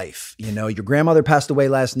your life. Your grandmother passed away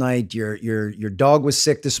last night. Your dog was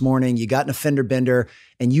sick this morning. You got in a fender bender,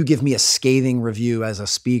 and you give me a scathing review as a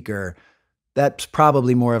speaker. That's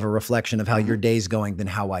probably more of a reflection of how your day's going than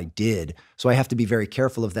how I did. So I have to be very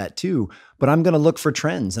careful of that too. But I'm going to look for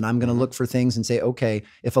trends, and I'm going to look for things and say, okay,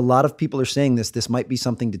 if a lot of people are saying this might be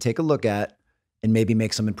something to take a look at and maybe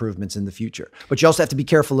make some improvements in the future. But you also have to be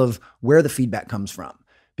careful of where the feedback comes from,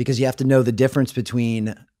 because you have to know the difference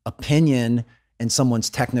between opinion and someone's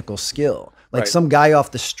technical skill. Like some guy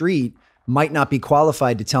off the street might not be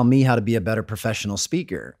qualified to tell me how to be a better professional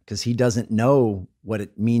speaker because he doesn't know what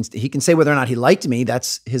it means. He can say whether or not he liked me,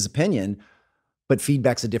 that's his opinion, but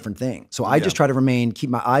feedback's a different thing. So I just try to keep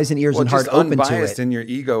my eyes and ears and heart open to it. Unbiased and your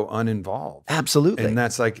ego uninvolved. Absolutely. And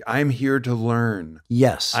that's like, I'm here to learn.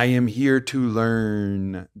 Yes. I am here to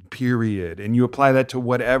learn, period. And you apply that to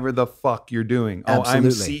whatever the fuck you're doing. Absolutely.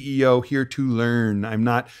 I'm CEO here to learn. I'm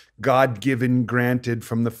not God-given, granted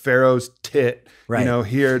from the Pharaoh's tit,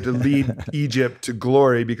 here to lead Egypt to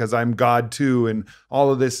glory because I'm God too. And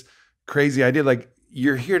all of this crazy idea. Like,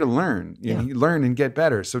 you're here to learn. You Yeah. know, you learn and get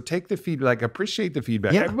better. So take the feedback, like appreciate the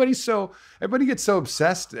feedback. Yeah. Everybody gets so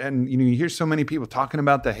obsessed, and you hear so many people talking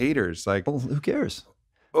about the haters. Like, Well, who cares?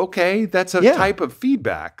 okay, that's a Yeah. type of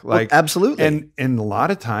feedback. Well, Like, absolutely. and a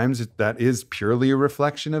lot of times that is purely a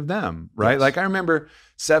reflection of them, right? Yes. Like, I remember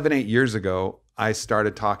 7-8 years ago, I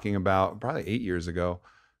started talking about, probably 8 years ago,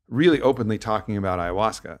 really openly talking about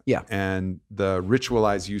ayahuasca. Yeah. And the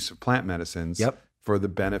ritualized use of plant medicines. Yep. For the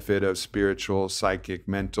benefit of spiritual, psychic,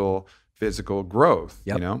 mental, physical growth,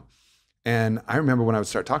 Yep. you know? And I remember when I would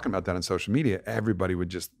start talking about that on social media, everybody would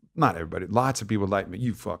just, not everybody, lots of people would like me,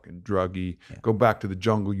 you fucking druggie, go back to the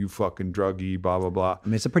jungle, you fucking druggie, blah, blah, blah. I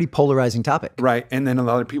mean, it's a pretty polarizing topic. Right. And then a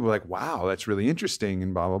lot of people were like, wow, that's really interesting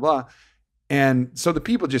and blah, blah, blah. And so the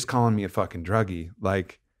people just calling me a fucking druggie,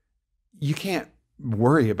 like, you can't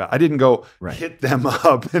worry about. I didn't go hit them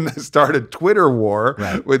up and start a Twitter war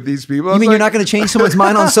with these people. You mean you're not going to change someone's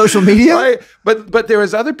mind on social media? Right. But there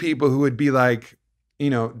was other people who would be like,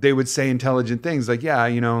 they would say intelligent things like, yeah,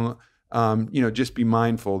 just be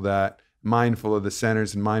mindful of the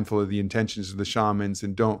centers and mindful of the intentions of the shamans,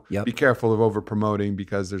 and don't be careful of over promoting,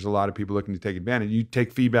 because there's a lot of people looking to take advantage. You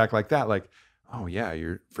take feedback like that, like, oh yeah,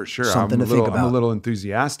 you're for sure. Something to think about. I'm a little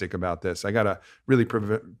enthusiastic about this. I got to really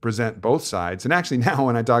present both sides. And actually now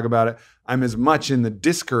when I talk about it, I'm as much in the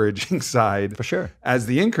discouraging side For sure. as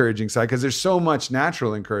the encouraging side, because there's so much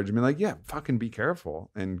natural encouragement. Like, yeah, fucking be careful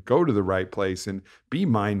and go to the right place and be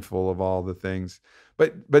mindful of all the things.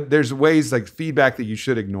 But there's ways, like feedback, that you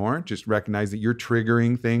should ignore. Just recognize that you're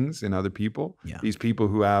triggering things in other people. Yeah. These people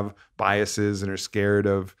who have biases and are scared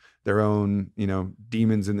of their own,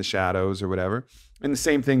 demons in the shadows or whatever. And the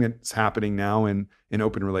same thing that's happening now in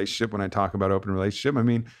open relationship. When I talk about open relationship, I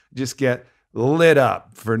mean, just get lit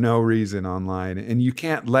up for no reason online. And you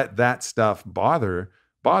can't let that stuff bother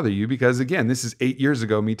you, because again, this is 8 years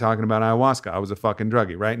ago, me talking about ayahuasca. I was a fucking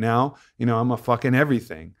druggie. Right now, I'm a fucking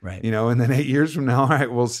everything, Right. And then 8 years from now, all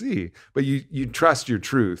right, we'll see. But you trust your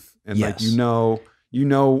truth, and Yes. you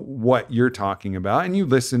know what you're talking about, and you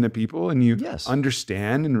listen to people, and you Yes.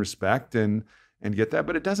 understand and respect and get that,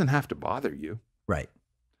 but it doesn't have to bother you. Right.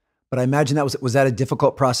 But I imagine was that a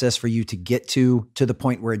difficult process for you to get to the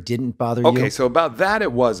point where it didn't bother you? Okay, so about that,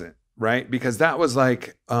 it wasn't, right? Because that was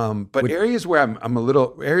like, but areas where I'm a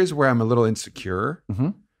little insecure,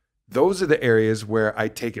 those are the areas where I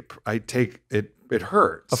take it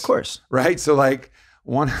hurts. Of course. Right? So like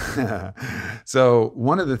one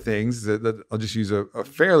of the things that I'll just use a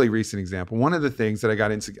fairly recent example. One of the things that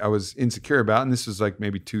I was insecure about, and this was like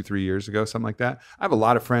maybe 2-3 years ago, something like that. I have a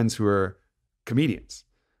lot of friends who are comedians,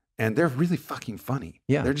 and they're really fucking funny.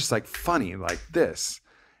 Yeah. They're just like funny like this.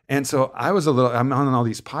 And so I'm on all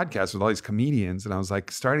these podcasts with all these comedians, and I was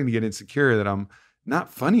like starting to get insecure that I'm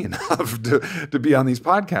not funny enough to be on these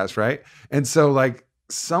podcasts, right? And so like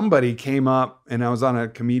somebody came up, and I was on a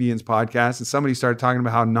comedian's podcast, and somebody started talking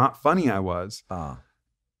about how not funny I was.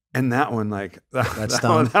 And that one, like that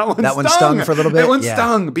stung. That one stung for a little bit. That one Yeah.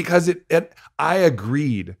 stung because I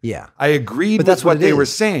agreed. Yeah. I agreed But with that's what what it they were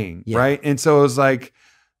is. saying, Yeah. right? And so it was like,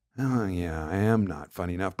 oh yeah, I am not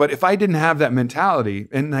funny enough. But if I didn't have that mentality,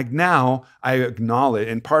 and like now I acknowledge,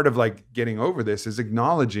 and part of like getting over this is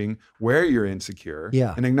acknowledging where you're insecure,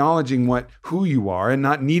 Yeah. and acknowledging who you are, and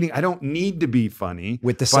I don't need to be funny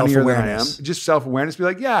With the funnier than I self-awareness. am. Just self-awareness. Be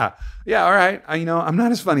like, yeah, all right. I'm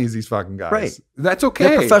not as funny as these fucking guys. Right. That's okay.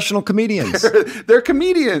 They're professional comedians. They're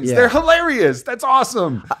comedians. Yeah. They're hilarious. That's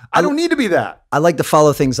awesome. I don't need to be that. I like to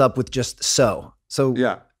follow things up with just so. So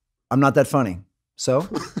Yeah. I'm not that funny. So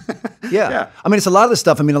yeah. Yeah. I mean, it's a lot of the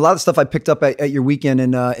stuff. I picked up at your weekend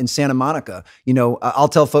in Santa Monica. I'll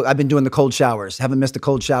tell folks, I've been doing the cold showers. Haven't missed a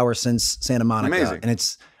cold shower since Santa Monica. Amazing.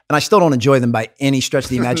 And I still don't enjoy them by any stretch of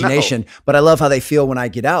the imagination, but I love how they feel when I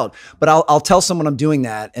get out. But I'll tell someone I'm doing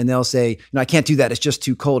that, and they'll say, I can't do that. It's just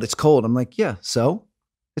too cold. It's cold. I'm like, yeah, so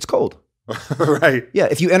it's cold. Right. Yeah.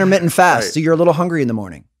 If you intermittent fast, Right. so you're a little hungry in the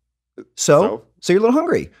morning. So you're a little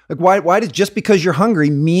hungry. Like why does just because you're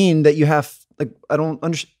hungry mean that you have, like, I don't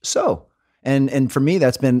understand. So, and for me,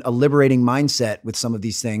 that's been a liberating mindset with some of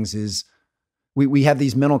these things is we have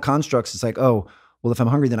these mental constructs. It's like, oh, well, if I'm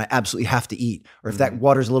hungry, then I absolutely have to eat. Or if that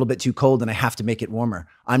water's a little bit too cold, then I have to make it warmer.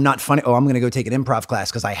 I'm not funny. Oh, I'm going to go take an improv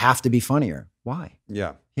class because I have to be funnier. Why?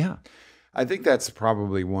 Yeah. Yeah. I think that's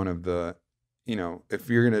probably one of the, if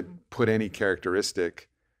you're going to put any characteristic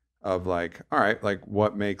of like, all right, like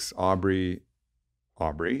what makes Aubrey,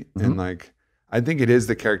 and like, I think it is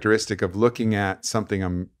the characteristic of looking at something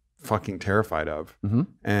I'm fucking terrified of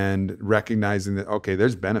and recognizing that, okay,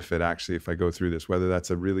 there's benefit actually if I go through this, whether that's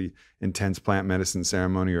a really intense plant medicine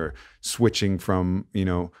ceremony or switching from,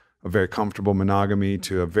 a very comfortable monogamy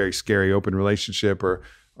to a very scary open relationship or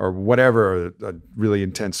whatever, or a really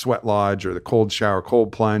intense sweat lodge or the cold shower,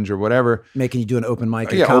 cold plunge or whatever. Making you do an open mic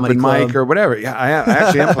at yeah, comedy open club. mic or whatever. Yeah, I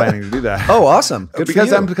actually am planning to do that. Oh, awesome. Good because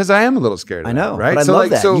for you. because I am a little scared of I know, that, right? but I so love like,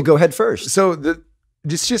 that. So, you go head first. So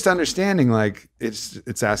just understanding, like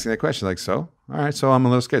it's asking that question, like, so, all right, so I'm a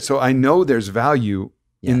little scared. So I know there's value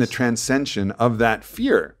in the transcension of that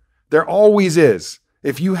fear. There always is.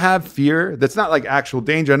 If you have fear, that's not like actual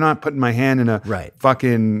danger. I'm not putting my hand in a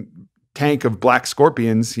fucking tank of black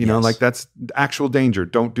scorpions, you know, like that's actual danger.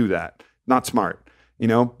 Don't do that. Not smart, you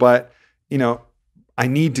know, but, you know, I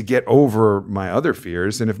need to get over my other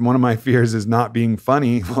fears. And if one of my fears is not being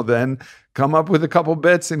funny, well, then come up with a couple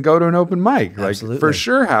bits and go to an open mic. Absolutely. Like for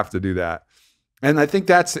sure have to do that. And I think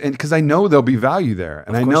that's, and because I know there'll be value there.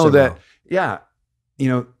 And I know that, you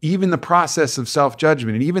know, even the process of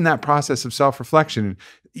self-judgment and even that process of self-reflection,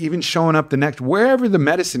 even showing up the next, wherever the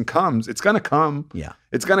medicine comes, it's going to come. Yeah.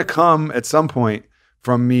 It's going to come at some point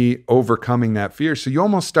from me overcoming that fear. So you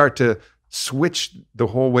almost start to switch the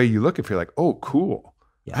whole way you look at fear. Like, oh, cool.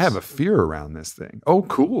 Yes. I have a fear around this thing. Oh,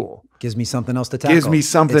 cool. Gives me something else to tackle. Gives me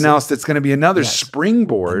something else that's going to be another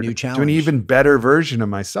springboard to an even better version of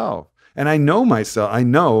myself. And I know myself. I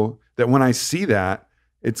know that when I see that,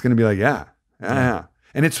 it's going to be like, yeah.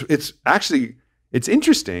 And it's actually, it's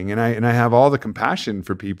interesting. And I have all the compassion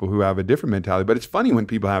for people who have a different mentality, but it's funny when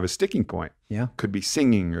people have a sticking point. Yeah. Could be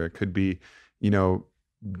singing, or it could be, you know,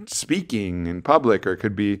 speaking in public, or it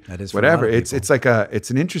could be whatever. It's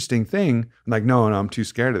an interesting thing. I'm like, no, I'm too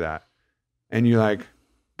scared of that. And you're like,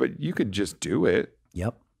 but you could just do it.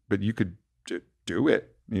 Yep. But you could do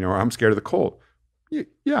it, you know, or I'm scared of the cold.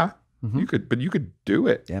 Yeah. Mm-hmm. You could do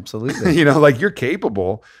it. Absolutely. You know, like you're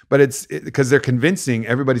capable, but it's because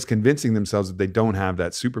everybody's convincing themselves that they don't have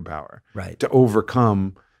that superpower to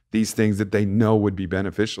overcome these things that they know would be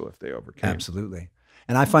beneficial if they overcame. Absolutely.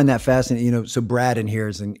 And I find that fascinating. You know, so Brad in here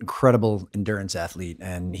is an incredible endurance athlete,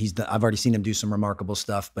 and I've already seen him do some remarkable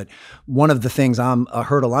stuff. But one of the things a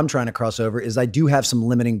hurdle I'm trying to cross over is I do have some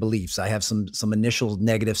limiting beliefs. I have some initial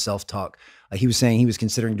negative self-talk. He was saying he was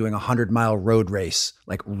considering doing a 100-mile road race,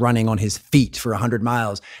 like running on his feet for 100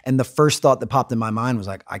 miles. And the first thought that popped in my mind was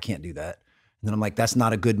like, I can't do that. And then I'm like, that's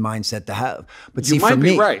not a good mindset to have. But see, you might for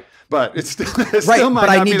me, be right, but it's still, but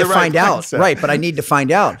I need to find out. Right, but I need to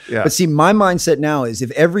find out. But see, my mindset now is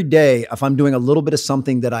if every day, if I'm doing a little bit of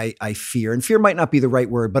something that I fear, and fear might not be the right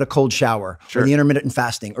word, but a cold shower or the intermittent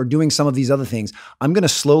fasting or doing some of these other things, I'm going to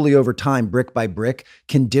slowly over time, brick by brick,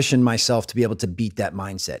 condition myself to be able to beat that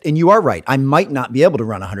mindset. And you are right. I might not be able to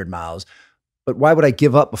run 100 miles, but why would I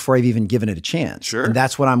give up before I've even given it a chance? Sure. And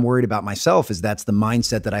that's what I'm worried about myself, is that's the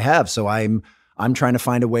mindset that I have. So I'm trying to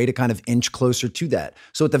find a way to kind of inch closer to that.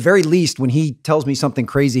 So at the very least, when he tells me something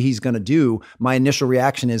crazy he's going to do, my initial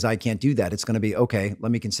reaction is I can't do that. It's going to be, okay,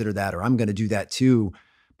 let me consider that, or I'm going to do that too.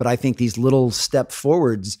 But I think these little step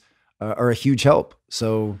forwards are a huge help.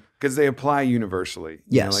 So because they apply universally.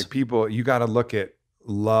 You know, like people, you got to look at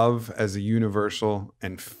love as a universal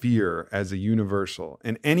and fear as a universal.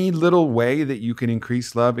 And any little way that you can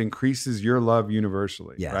increase love increases your love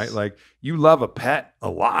universally, right? Like you love a pet a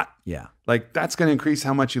lot. Yeah. Like that's going to increase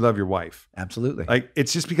how much you love your wife. Absolutely. Like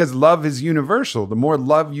it's just because love is universal. The more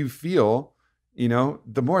love you feel, you know,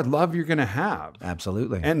 the more love you're going to have.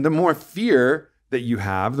 Absolutely. And the more fear that you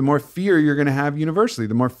have, the more fear you're going to have universally.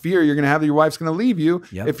 The more fear you're going to have that your wife's going to leave you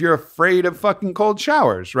if you're afraid of fucking cold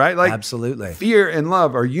showers, right? Like absolutely. Fear and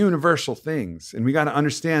love are universal things. And we got to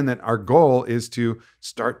understand that our goal is to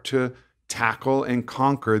start to tackle and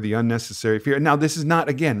conquer the unnecessary fear. Now, this is not,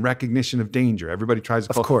 again, recognition of danger. Everybody tries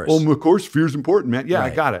to call, of course, fear is important, man. Yeah,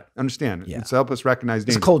 I got it. Understand. It's to help us recognize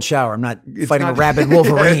danger. It's a cold shower. I'm not fighting a rabid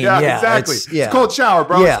Wolverine. Exactly. It's a cold shower,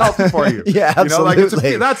 bro. It's healthy for you. Absolutely. You know,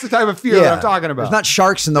 like that's the type of fear that I'm talking about. There's not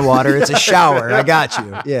sharks in the water. It's a shower. I got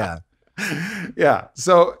you. Yeah. Yeah.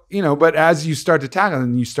 So, you know, but as you start to tackle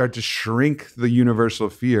and you start to shrink the universal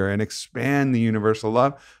fear and expand the universal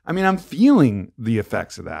love, I mean, I'm feeling the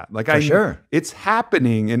effects of that. Like it's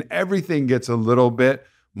happening, and everything gets a little bit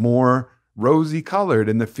more rosy colored,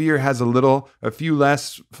 and the fear has a few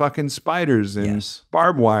less fucking spiders and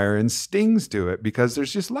barbed wire and stings to it because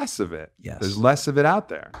there's just less of it. There's less of it out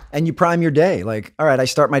there. And you prime your day. Like, all right, I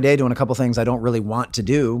start my day doing a couple things I don't really want to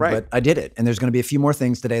do, but I did it. And there's going to be a few more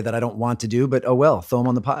things today that I don't want to do, but oh well, throw them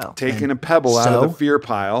on the pile. Taking a pebble out of the fear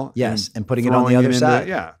pile. And putting it on the other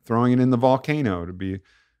side. Throwing it in the volcano to be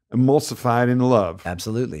emulsified into love.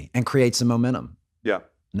 Absolutely. And create some momentum. Yeah.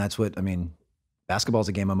 And that's what, I mean, basketball's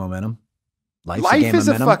a game of momentum. Life is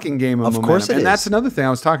a fucking game of momentum. Of course it is. And that's another thing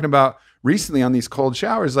I was talking about recently on these cold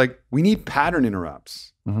showers. Like we need pattern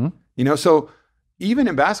interrupts, you know? So, even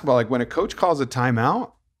in basketball, like when a coach calls a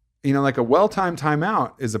timeout, you know, like a well-timed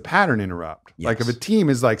timeout is a pattern interrupt. Yes. Like if a team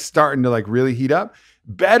is like starting to like really heat up,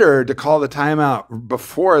 better to call the timeout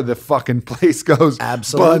before the fucking place goes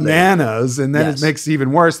bananas, and then it makes it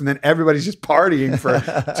even worse, and then everybody's just partying for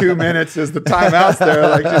 2 minutes as the timeout's there,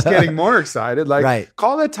 like just getting more excited. Like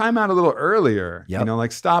call that timeout a little earlier. You know,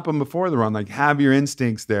 like stop them before the run. Like have your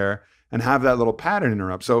instincts there and have that little pattern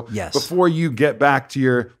interrupt. So before you get back to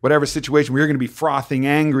your whatever situation where you're going to be frothing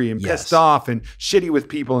angry and pissed off and shitty with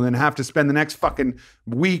people and then have to spend the next fucking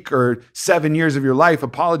week or 7 years of your life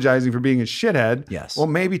apologizing for being a shithead. Well,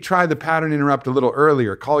 maybe try the pattern interrupt a little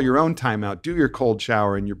earlier. Call your own timeout. Do your cold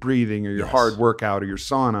shower and your breathing or your hard workout or your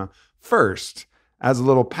sauna first as a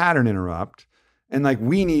little pattern interrupt. And like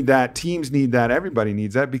we need that, teams need that, everybody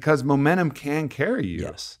needs that because momentum can carry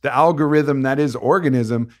you. The algorithm that is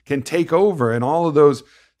organism can take over and all of those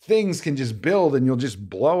things can just build and you'll just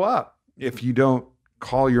blow up if you don't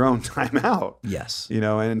call your own timeout. You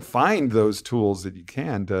know, and find those tools that you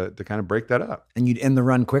can to kind of break that up. And you'd end the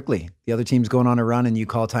run quickly. The other team's going on a run and you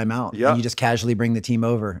call timeout. And you just casually bring the team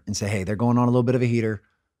over and say, hey, they're going on a little bit of a heater.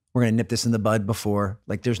 We're going to nip this in the bud before.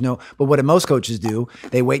 Like there's no, but what most coaches do,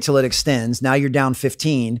 they wait till it extends. Now you're down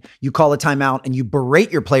 15. You call a timeout and you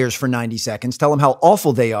berate your players for 90 seconds, tell them how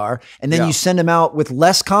awful they are. And then you send them out with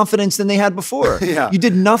less confidence than they had before. You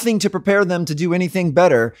did nothing to prepare them to do anything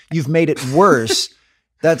better. You've made it worse.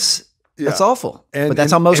 That's awful. But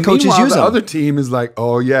that's how most coaches use them. The other team is like,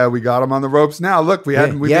 oh yeah, we got him on the ropes now. Look, we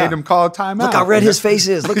made him call a timeout. Look how red his face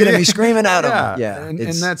is. Look at him. He's screaming at him.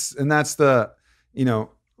 And that's the, you know,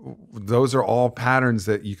 those are all patterns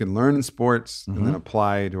that you can learn in sports and then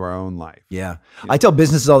apply to our own life. I tell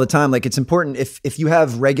businesses all the time, like it's important if you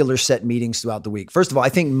have regular set meetings throughout the week. First of all, I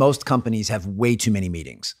think most companies have way too many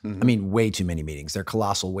meetings. I mean, way too many meetings. They're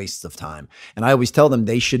colossal wastes of time. And I always tell them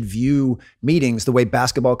they should view meetings the way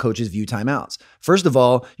basketball coaches view timeouts. First of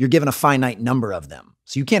all, you're given a finite number of them.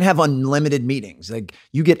 So you can't have unlimited meetings. Like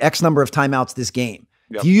you get X number of timeouts this game.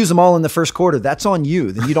 If you use them all in the first quarter, that's on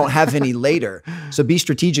you. Then you don't have any later. So be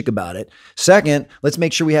strategic about it. Second, let's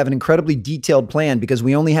make sure we have an incredibly detailed plan because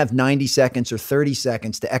we only have 90 seconds or 30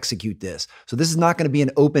 seconds to execute this. So this is not going to be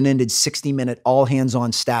an open-ended 60-minute all hands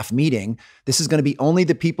on staff meeting. This is going to be only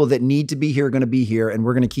the people that need to be here are going to be here. And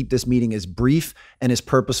we're going to keep this meeting as brief and as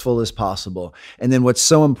purposeful as possible. And then what's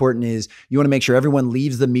so important is you want to make sure everyone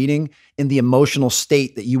leaves the meeting in the emotional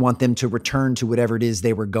state that you want them to return to whatever it is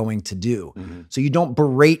they were going to do. So you don't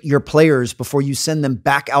berate your players before you send them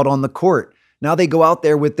back out on the court. Now they go out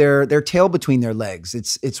there with their tail between their legs.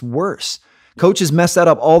 It's worse. Coaches mess that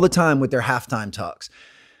up all the time with their halftime talks.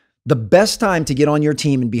 The best time to get on your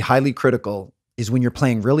team and be highly critical is when you're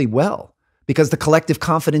playing really well because the collective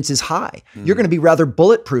confidence is high. You're going to be rather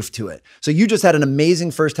bulletproof to it. So you just had an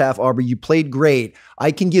amazing first half, Aubrey. You played great.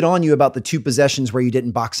 I can get on you about the 2 possessions where you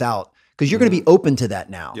didn't box out because you're going to be open to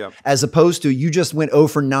that now, as opposed to you just went 0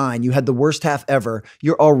 for 9. You had the worst half ever.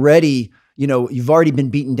 You're already, you know, you've already been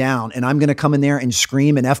beaten down and I'm going to come in there and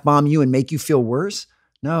scream and F-bomb you and make you feel worse.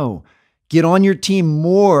 No, get on your team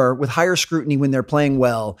more with higher scrutiny when they're playing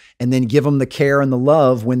well and then give them the care and the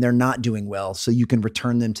love when they're not doing well so you can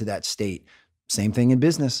return them to that state. Same thing in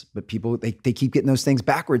business, but people, they keep getting those things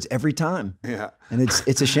backwards every time. And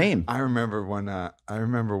it's a shame. I remember one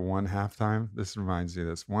halftime. This reminds me of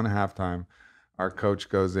this. One halftime, our coach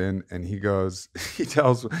goes in and he tells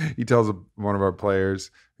one of our players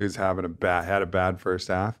who's had a bad first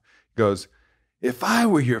half, goes, if I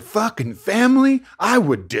were your fucking family, I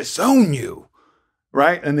would disown you.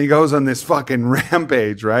 Right. And he goes on this fucking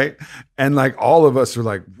rampage. Right. And like all of us are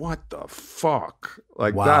like, what the fuck?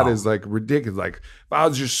 Like that is like ridiculous. Like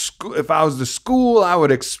if I was the school, I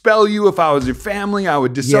would expel you. If I was your family, I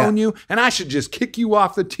would disown you. And I should just kick you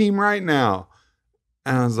off the team right now.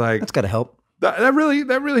 And I was like, that's got to help. That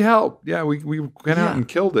really helped. Yeah, we went out and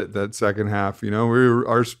killed it that second half. You know,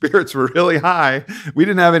 our spirits were really high. We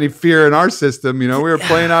didn't have any fear in our system. You know, we were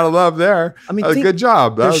playing out of love there. I mean, good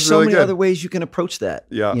job. That was really good. There's so many other ways you can approach that.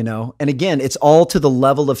 You know, and again, it's all to the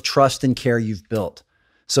level of trust and care you've built.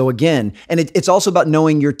 So again, and it's also about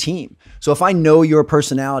knowing your team. So if I know your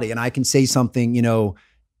personality and I can say something, you know,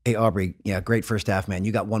 hey, Aubrey, great first half, man.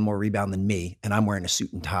 You got 1 more rebound than me, and I'm wearing a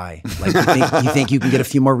suit and tie. Like, you think you can get a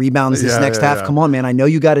few more rebounds this next half? Come on, man. I know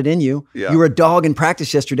you got it in you. You were a dog in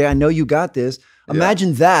practice yesterday. I know you got this.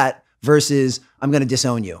 Imagine that versus I'm going to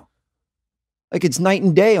disown you. Like it's night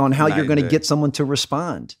and day on how you're going to get someone to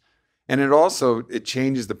respond. And it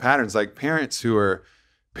changes the patterns. Like parents who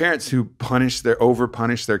over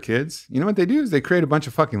punish their kids. You know what they do is they create a bunch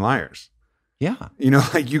of fucking liars. Yeah. You know,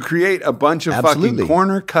 like you create a bunch of Absolutely. fucking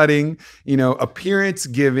corner cutting, you know, appearance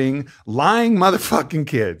giving, lying motherfucking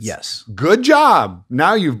kids. Yes. Good job.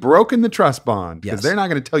 Now you've broken the trust bond because Yes. they're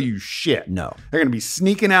not going to tell you shit. No. They're going to be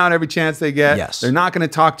sneaking out every chance they get. Yes. They're not going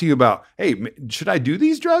to talk to you about, hey, should I do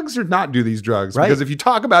these drugs or not do these drugs? Right. Because if you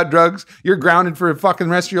talk about drugs, you're grounded for the fucking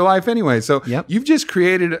rest of your life anyway. So Yep. you've just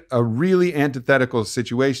created a really antithetical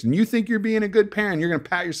situation. You think you're being a good parent. You're going to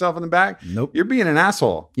pat yourself on the back. Nope. You're being an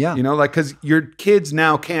asshole. Yeah. You know, like, because your kids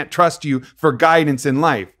now can't trust you for guidance in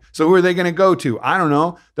life. So who are they going to go to? I don't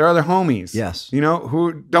know. They're other homies. Yes. You know,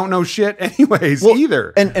 who don't know shit anyways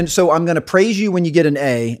either. And so I'm going to praise you when you get an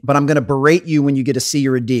A, but I'm going to berate you when you get a C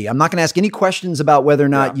or a D. I'm not going to ask any questions about whether or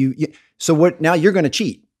not so what, now you're going to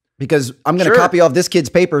cheat because I'm going to copy off this kid's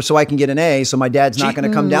paper so I can get an A. So my dad's not going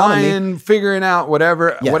to come down on me. Figuring out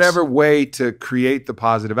whatever way to create the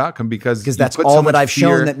positive outcome because that's all that I've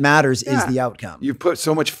shown that matters is the outcome. You've put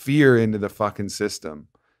so much fear into the fucking system.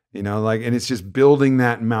 You know, like, and it's just building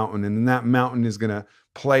that mountain, and then that mountain is going to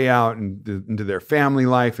play out into their family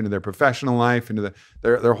life, into their professional life, into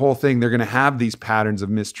their whole thing. They're going to have these patterns of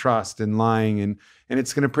mistrust and lying, and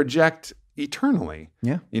it's going to project eternally.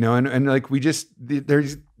 Yeah. You know, and like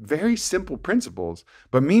there's very simple principles.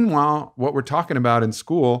 But meanwhile, what we're talking about in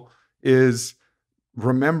school is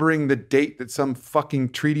remembering the date that some fucking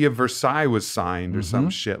Treaty of Versailles was signed or some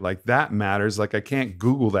shit. Like that matters. Like I can't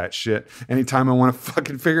Google that shit anytime I want to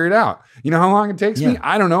fucking figure it out. You know how long it takes me?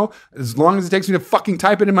 I don't know. As long as it takes me to fucking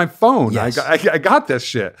type it in my phone. Yes. I got this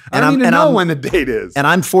shit. I don't even know when the date is. And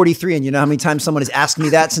I'm 43, and you know how many times someone has asked me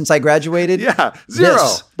that since I graduated? Yeah, zero.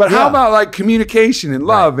 But how about like communication and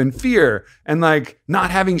love and fear and like not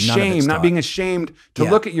having shame, not being ashamed to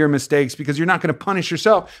look at your mistakes because you're not going to punish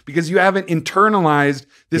yourself because you haven't internalized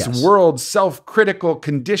this world self-critical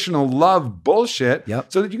conditional love bullshit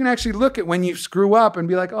so that you can actually look at when you screw up and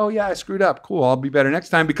be like, oh yeah, I screwed up. Cool. I'll be better next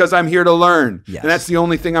time because I'm here to learn. Yes. And that's the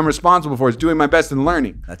only thing I'm responsible for is doing my best in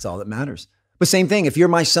learning. That's all that matters. But same thing, if you're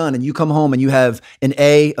my son and you come home and you have an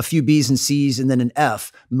A, a few B's and C's, and then an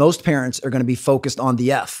F, most parents are going to be focused on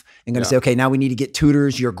the F and going to say, okay, now we need to get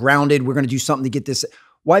tutors. You're grounded. We're going to do something to get this.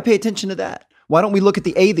 Why pay attention to that? Why don't we look at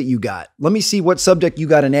the A that you got? Let me see what subject you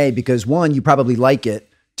got an A because one, you probably like it.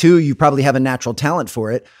 Two, you probably have a natural talent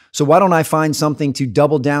for it. So why don't I find something to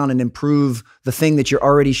double down and improve the thing that you're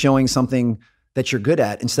already showing something that you're good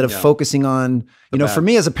at instead of focusing on, you know, for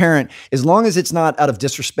me as a parent, as long as it's not out of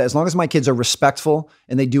disrespect, as long as my kids are respectful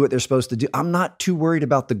and they do what they're supposed to do, I'm not too worried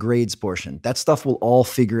about the grades portion. That stuff will all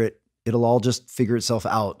it'll all just figure itself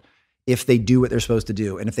out if they do what they're supposed to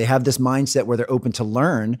do. And if they have this mindset where they're open to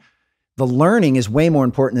learn, the learning is way more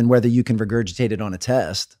important than whether you can regurgitate it on a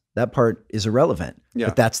test. That part is irrelevant,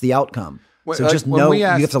 but that's the outcome. So just know you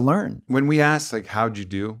have to learn. When we ask, like, how'd you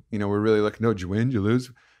do? You know, we're really looking, no, did you win? Did you lose?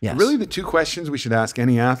 Yes. Really, the two questions we should ask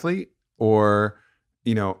any athlete or,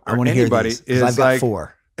 you know, I want to hear these, is I've got like,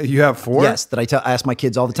 4. You have 4? Yes, that I ask my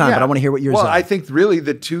kids all the time, but I want to hear what yours are. Well, I think really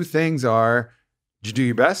the two things are, did you do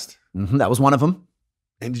your best? That was one of them.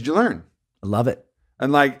 And did you learn? I love it.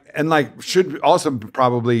 And like should also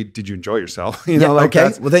probably, did you enjoy yourself? You know, like okay.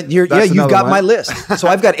 Well, then you've got my list. So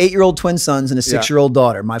I've got 8-year-old twin sons and a 6-year-old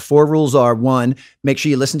daughter. My 4 rules are: 1, make sure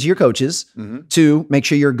you listen to your coaches. 2, make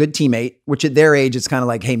sure you're a good teammate, which at their age, it's kind of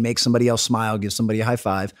like, hey, make somebody else smile, give somebody a high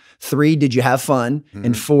five. 3, did you have fun?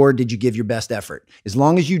 And 4, did you give your best effort? As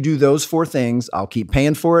long as you do those 4 things, I'll keep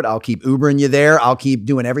paying for it. I'll keep Ubering you there. I'll keep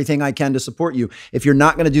doing everything I can to support you. If you're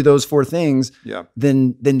not going to do those 4 things,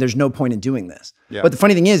 then there's no point in doing this. But the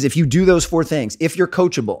funny thing is, if you do those 4 things, if you're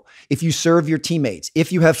coachable, if you serve your teammates,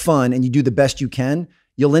 if you have fun and you do the best you can,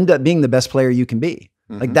 you'll end up being the best player you can be.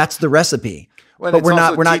 Like that's the recipe. Well, but we're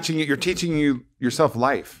not teaching you. You're teaching yourself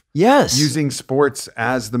life. Yes. Using sports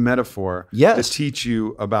as the metaphor to teach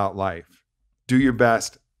you about life. Do your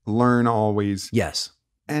best, learn always. Yes.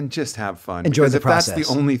 And just have fun. Enjoy the process. If that's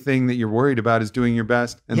the only thing that you're worried about is doing your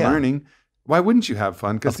best and learning, why wouldn't you have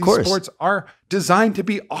fun? Because these sports are designed to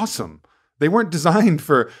be awesome. They weren't designed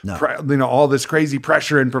for all this crazy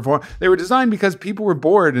pressure and perform. They were designed because people were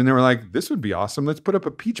bored and they were like, this would be awesome. Let's put up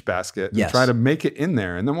a peach basket and try to make it in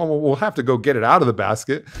there. And then we'll have to go get it out of the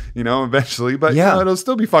basket, you know, eventually. But you know, it'll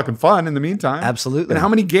still be fucking fun in the meantime. Absolutely. And how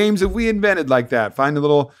many games have we invented like that? Find a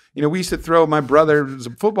little, you know, we used to throw, my brother was a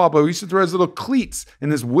football player, we used to throw his little cleats in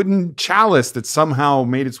this wooden chalice that somehow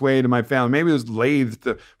made its way to my family. Maybe it was lathed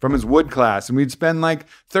from his wood class. And we'd spend like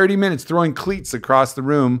 30 minutes throwing cleats across the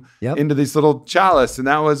room into these this little chalice, and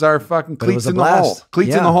that was our fucking cleats in the hole.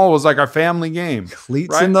 Cleats in the hole was like our family game.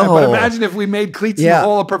 Cleats in the hole. But imagine if we made cleats in the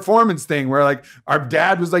hole a performance thing where like our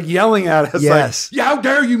dad was like yelling at us like, yeah, how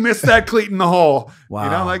dare you miss that cleat in the hole? Wow.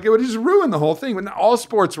 You know, like it would just ruin the whole thing. When all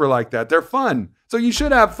sports were like that, they're fun. So you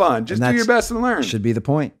should have fun. Just do your best and learn. Should be the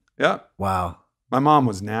point. Yeah. Wow. My mom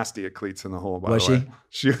was nasty at cleats in the hole, by the way. Was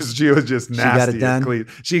she? She was just nasty at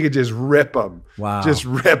cleats. She could just rip them. Wow. Just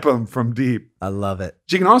rip them from deep. I love it.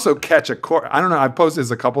 She can also catch a cork. I don't know. I've posted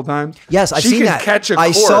this a couple times. Yes, I've seen that. She can catch a cork.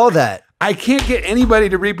 I saw that. I can't get anybody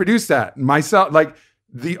to reproduce that. Myself, like,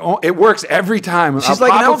 it works every time. She's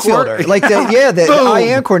like an outfielder. Like the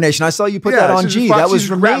eye-hand coordination. I saw you put that on G. That was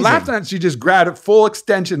amazing. Left hand, she just grabbed it, full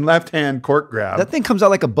extension, left hand cork grab. That thing comes out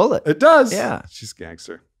like a bullet. It does. Yeah. She's a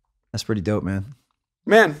gangster. That's pretty dope, man.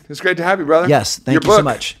 Man, it's great to have you, brother. Yes, thank you so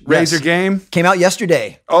much. Raise Your Game. Came out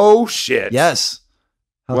yesterday. Oh, shit. Yes.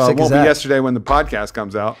 Well, it won't be yesterday when the podcast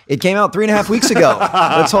comes out. It came out 3.5 weeks ago.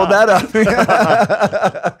 Let's hold that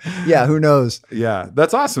up. Yeah, who knows? Yeah,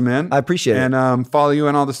 that's awesome, man. I appreciate it. And follow you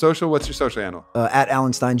on all the social. What's your social handle? At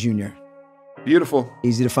Alan Stein Jr. Beautiful.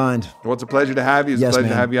 Easy to find. Well, it's a pleasure to have you. It's a pleasure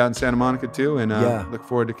to have you out in Santa Monica, too. And look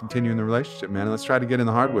forward to continuing the relationship, man. And let's try to get in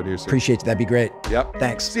the hardwood here soon. Appreciate you. That'd be great. Yep.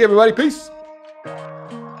 Thanks. See you, everybody. Peace.